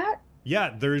can do that.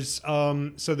 Yeah. There's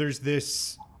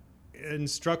this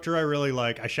instructor I really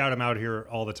like. I shout him out here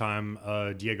all the time.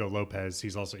 Diego Lopez.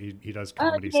 He's also he does Oh,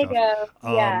 comedy there you stuff.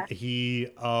 go. Yeah. He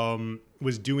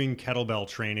was doing kettlebell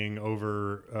training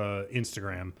over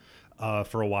Instagram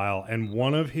for a while, and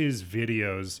one of his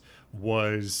videos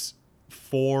was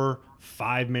 4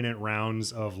 5-minute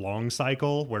rounds of long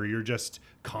cycle where you're just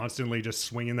constantly just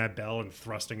swinging that bell and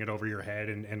thrusting it over your head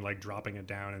and like dropping it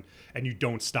down, and you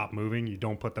don't stop moving, you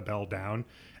don't put the bell down,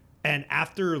 and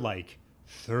after like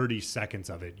 30 seconds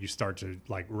of it, you start to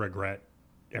like regret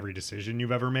every decision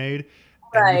you've ever made.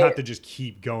 And you have Right. to just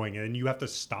keep going. And then you have to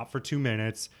stop for 2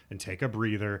 minutes and take a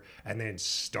breather and then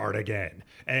start again.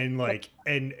 And like,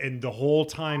 and the whole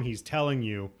time he's telling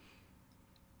you,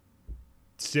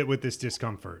 sit with this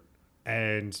discomfort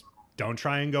and don't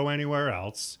try and go anywhere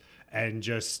else. And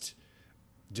just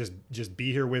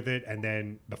be here with it. And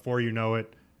then before you know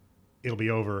it, it'll be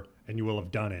over and you will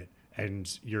have done it.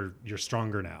 And you're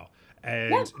stronger now,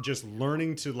 Yeah. and just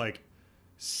learning to like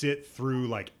sit through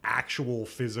like actual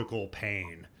physical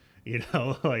pain, you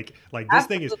know, like this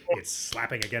thing is, Absolutely. it's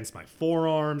slapping against my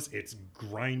forearms, it's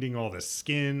grinding all the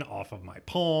skin off of my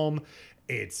palm,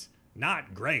 it's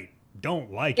not great,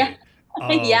 don't like Yeah.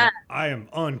 it, Yeah. I am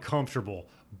uncomfortable,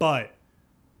 but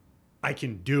I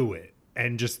can do it.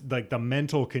 And just like the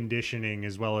mental conditioning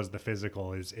as well as the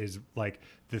physical is like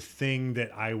the thing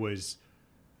that I was,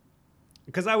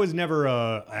 because I was never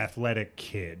a athletic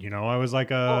kid, you know. Oh, I was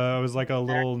like a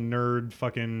little nerd,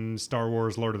 fucking Star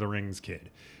Wars, Lord of the Rings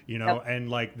kid, you know. yep. And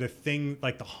like the thing,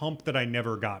 like the hump that I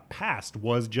never got past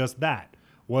was just that,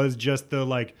 was just the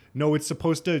like, no, it's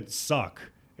supposed to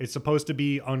suck. It's supposed to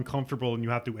be uncomfortable, and you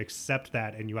have to accept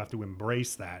that, and you have to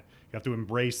embrace that. You have to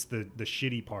embrace the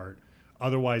shitty part.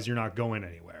 Otherwise, you're not going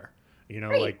anywhere. You know,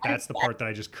 Right. like that's the part that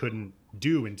I just couldn't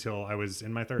do until I was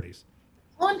in my 30s.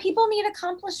 Well, and people need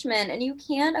accomplishment, and you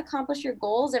can't accomplish your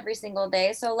goals every single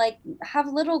day. So, like, have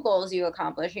little goals you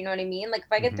accomplish. You know what I mean? Like,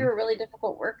 if I get through a really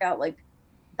difficult workout, like,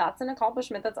 that's an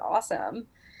accomplishment. That's awesome.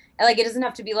 And, like, it doesn't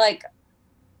have to be like,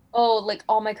 oh, like,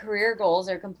 all my career goals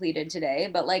are completed today.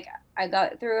 But, like, I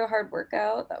got through a hard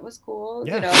workout. That was cool.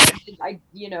 Yeah. I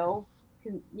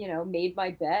made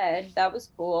my bed. That was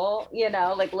cool.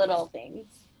 Like, little things.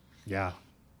 Yeah.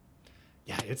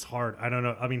 Yeah, it's hard. I don't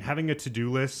know. I mean, having a to-do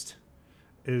list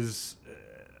is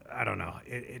I don't know.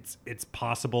 It's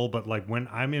possible, but like when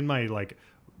I'm in my like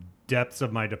depths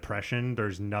of my depression,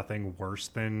 there's nothing worse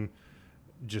than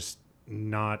just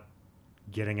not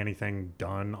getting anything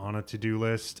done on a to-do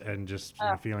list and just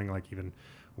feeling like even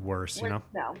worse, No,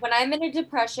 when I'm in a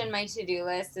depression, my to-do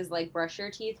list is like brush your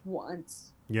teeth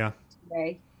once. Yeah.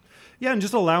 Today. Yeah, and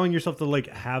just allowing yourself to like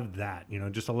have that,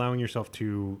 just allowing yourself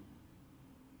to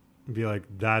be like,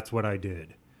 that's what I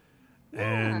did.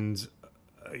 Yeah. And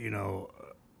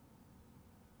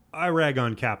I rag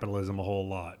on capitalism a whole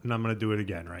lot, and I'm going to do it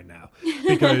again right now.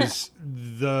 Because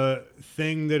the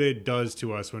thing that it does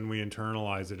to us when we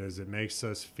internalize it is it makes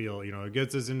us feel, it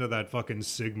gets us into that fucking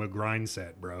Sigma grind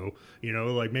set, bro.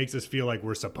 Like makes us feel like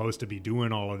we're supposed to be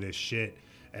doing all of this shit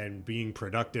and being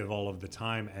productive all of the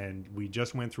time. And we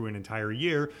just went through an entire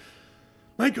year,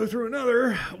 might go through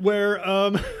another, where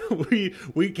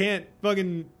we can't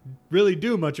fucking really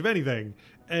do much of anything.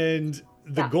 And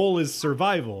the goal is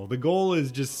survival. The goal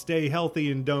is just stay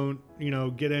healthy and don't,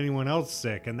 get anyone else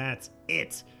sick. And that's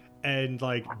it. And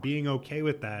like being okay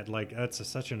with that, like that's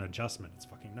such an adjustment. It's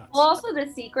fucking nuts. Well, also the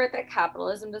secret that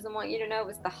capitalism doesn't want you to know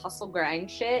is the hustle grind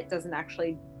shit doesn't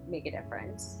actually make a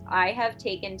difference. I have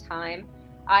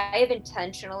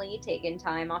intentionally taken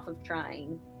time off of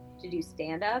trying to do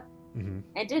stand-up. Mm-hmm.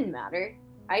 It didn't matter.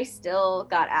 I still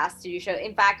got asked to do shows.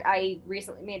 In fact, I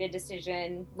recently made a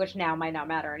decision, which now might not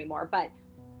matter anymore, but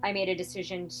I made a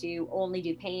decision to only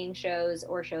do paying shows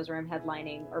or shows where I'm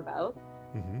headlining or both.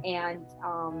 Mm-hmm. And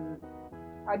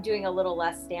I'm doing a little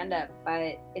less stand-up,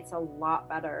 but it's a lot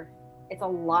better. It's a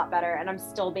lot better, and I'm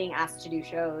still being asked to do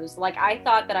shows. Like, I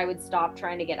thought that I would stop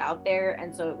trying to get out there,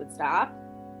 and so it would stop.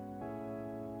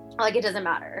 Like, it doesn't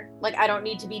matter. Like, I don't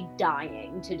need to be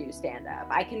dying to do stand-up.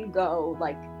 I can go,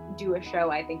 like, do a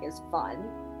show I think is fun.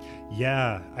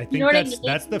 Yeah, I think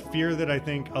that's the fear that I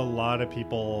think a lot of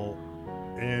people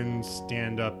in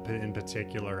stand-up in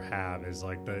particular have, is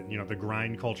like the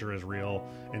grind culture is real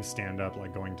in stand-up,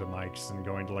 like going to mics and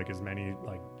going to like as many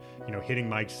like hitting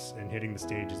mics and hitting the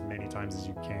stage as many times as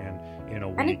you can in a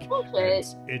week.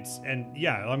 And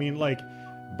yeah, I mean, like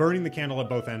burning the candle at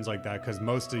both ends like that, because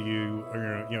most of you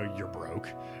are, you're broke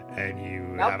and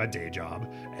you have a day job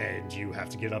and you have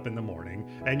to get up in the morning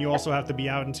and you also have to be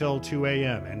out until 2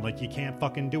 a.m. and like you can't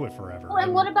fucking do it forever. Well,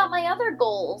 and what about my other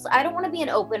goals? I don't want to be an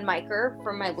open micer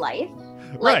for my life.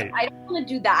 Like, right. I don't want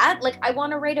to do that. Like, I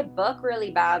want to write a book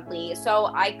really badly. So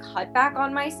I cut back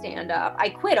on my stand-up. I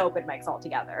quit open mics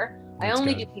altogether. I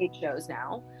only do paid shows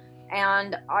now.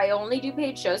 And I only do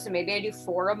paid shows, so maybe I do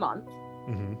 4 a month.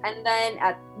 Mm-hmm. And then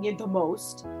at the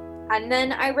most. And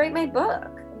then I write my book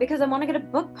because I want to get a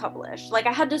book published. Like,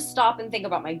 I had to stop and think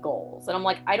about my goals. And I'm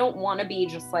like, I don't want to be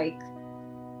just like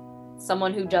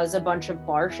someone who does a bunch of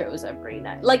bar shows every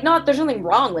night. Like, there's nothing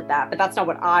wrong with that, but that's not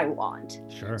what I want.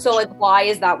 Sure. So like, why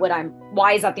is that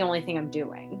the only thing I'm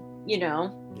doing? Yeah.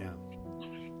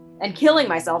 And killing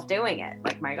myself doing it.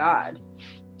 Like, my God.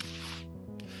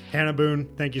 Hannah Boone,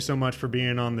 thank you so much for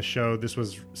being on the show. This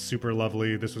was super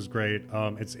lovely. This was great.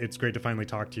 It's great to finally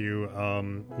talk to you.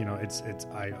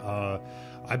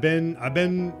 I've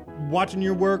been watching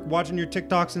your work, watching your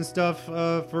TikToks and stuff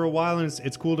for a while, and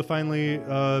it's cool to finally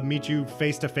meet you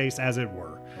face to face, as it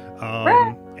were.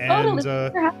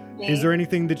 Is there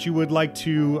anything that you would like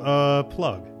to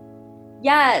plug?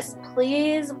 Yes,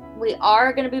 please. We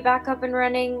are going to be back up and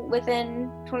running within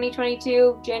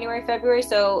 2022, January, February.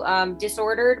 So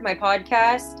Disordered, my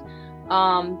podcast,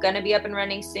 going to be up and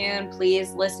running soon.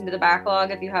 Please listen to the backlog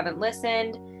if you haven't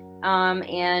listened.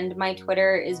 And my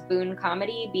Twitter is Boone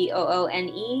Comedy,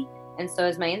 Boone. And so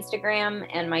is my Instagram,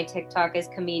 and my TikTok is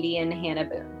comedian Hannah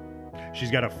Boone. She's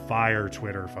got a fire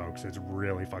Twitter, folks. It's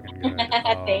really fucking good.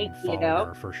 Thank you.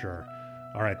 Her for sure.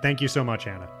 All right. Thank you so much,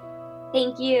 Hannah.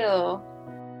 Thank you.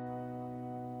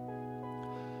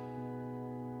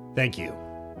 Thank you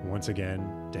once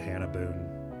again to Hannah Boone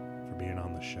for being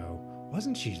on the show.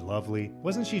 Wasn't she lovely?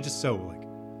 Wasn't she just so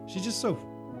she's just so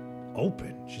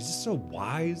open. She's just so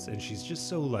wise, and she's just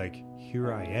so like,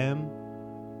 here I am.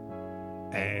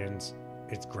 And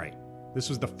it's great. This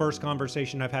was the first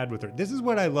conversation I've had with her. This is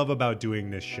what I love about doing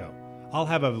this show. I'll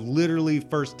have a literally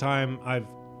first time I've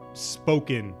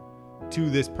spoken to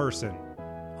this person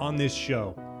on this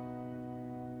show.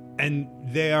 And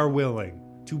they are willing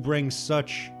to bring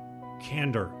such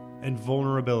candor and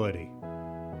vulnerability.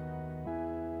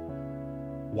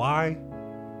 Why?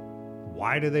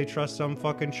 Why do they trust some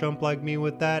fucking chump like me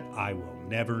with that? I will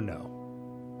never know.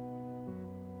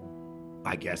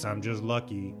 I guess I'm just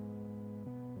lucky.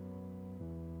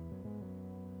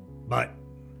 But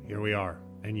here we are,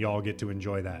 and y'all get to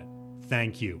enjoy that.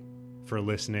 Thank you for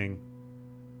listening.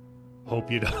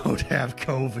 Hope you don't have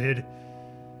COVID.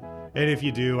 And if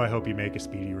you do, I hope you make a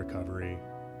speedy recovery.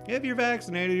 If you're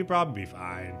vaccinated, you'll probably be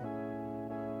fine.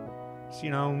 Just,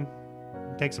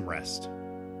 take some rest.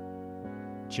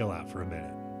 Chill out for a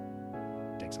minute.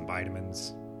 Take some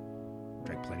vitamins.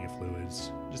 Drink plenty of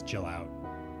fluids. Just chill out.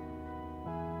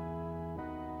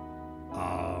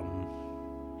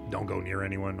 Don't go near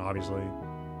anyone, obviously.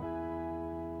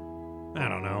 I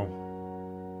don't know.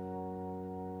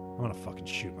 I want to fucking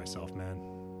shoot myself, man.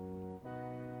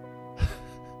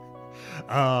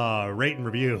 Rate and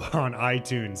review on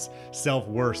iTunes.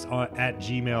 Self-worst at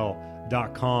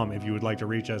gmail.com if you would like to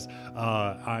reach us.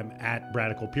 I'm at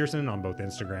Bradical Pearson on both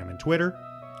Instagram and Twitter.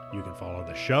 You can follow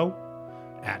the show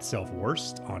at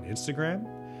Self-worst on Instagram.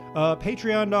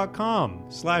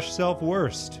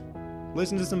 Patreon.com/selfworst.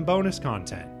 Listen to some bonus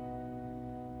content.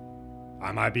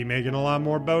 I might be making a lot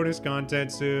more bonus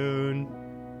content soon.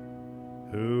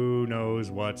 Who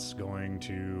knows what's going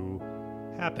to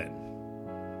happen?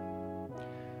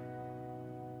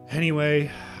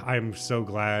 Anyway, I'm so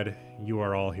glad you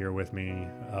are all here with me,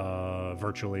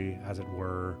 virtually, as it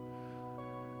were.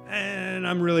 And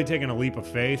I'm really taking a leap of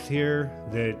faith here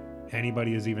that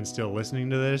anybody is even still listening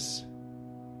to this,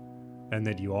 and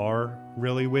that you are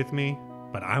really with me.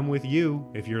 But I'm with you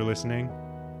if you're listening.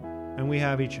 And we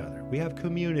have each other. We have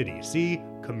community. See?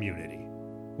 Community.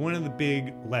 One of the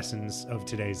big lessons of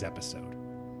today's episode.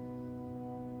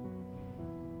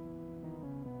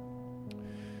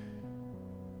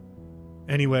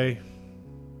 Anyway,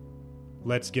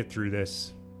 let's get through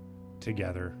this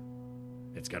together.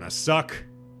 It's gonna suck.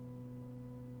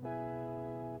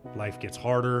 Life gets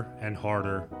harder and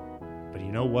harder. But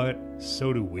you know what?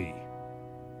 So do we.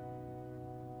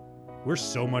 We're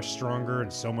so much stronger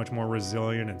and so much more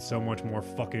resilient and so much more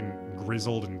fucking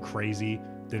grizzled and crazy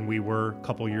than we were a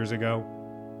couple years ago.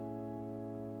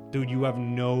 Dude, you have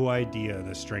no idea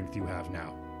the strength you have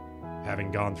now.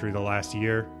 Having gone through the last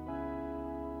year,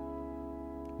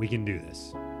 we can do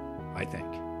this, I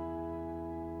think.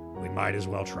 We might as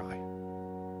well try.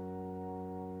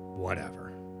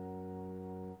 Whatever.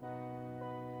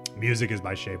 Music is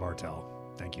by Shay Bartel.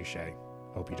 Thank you, Shay.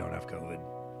 Hope you don't have COVID.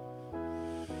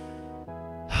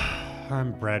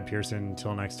 I'm Brad Pearson.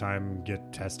 Until next time,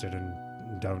 get tested and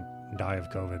don't die of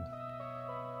COVID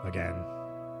again.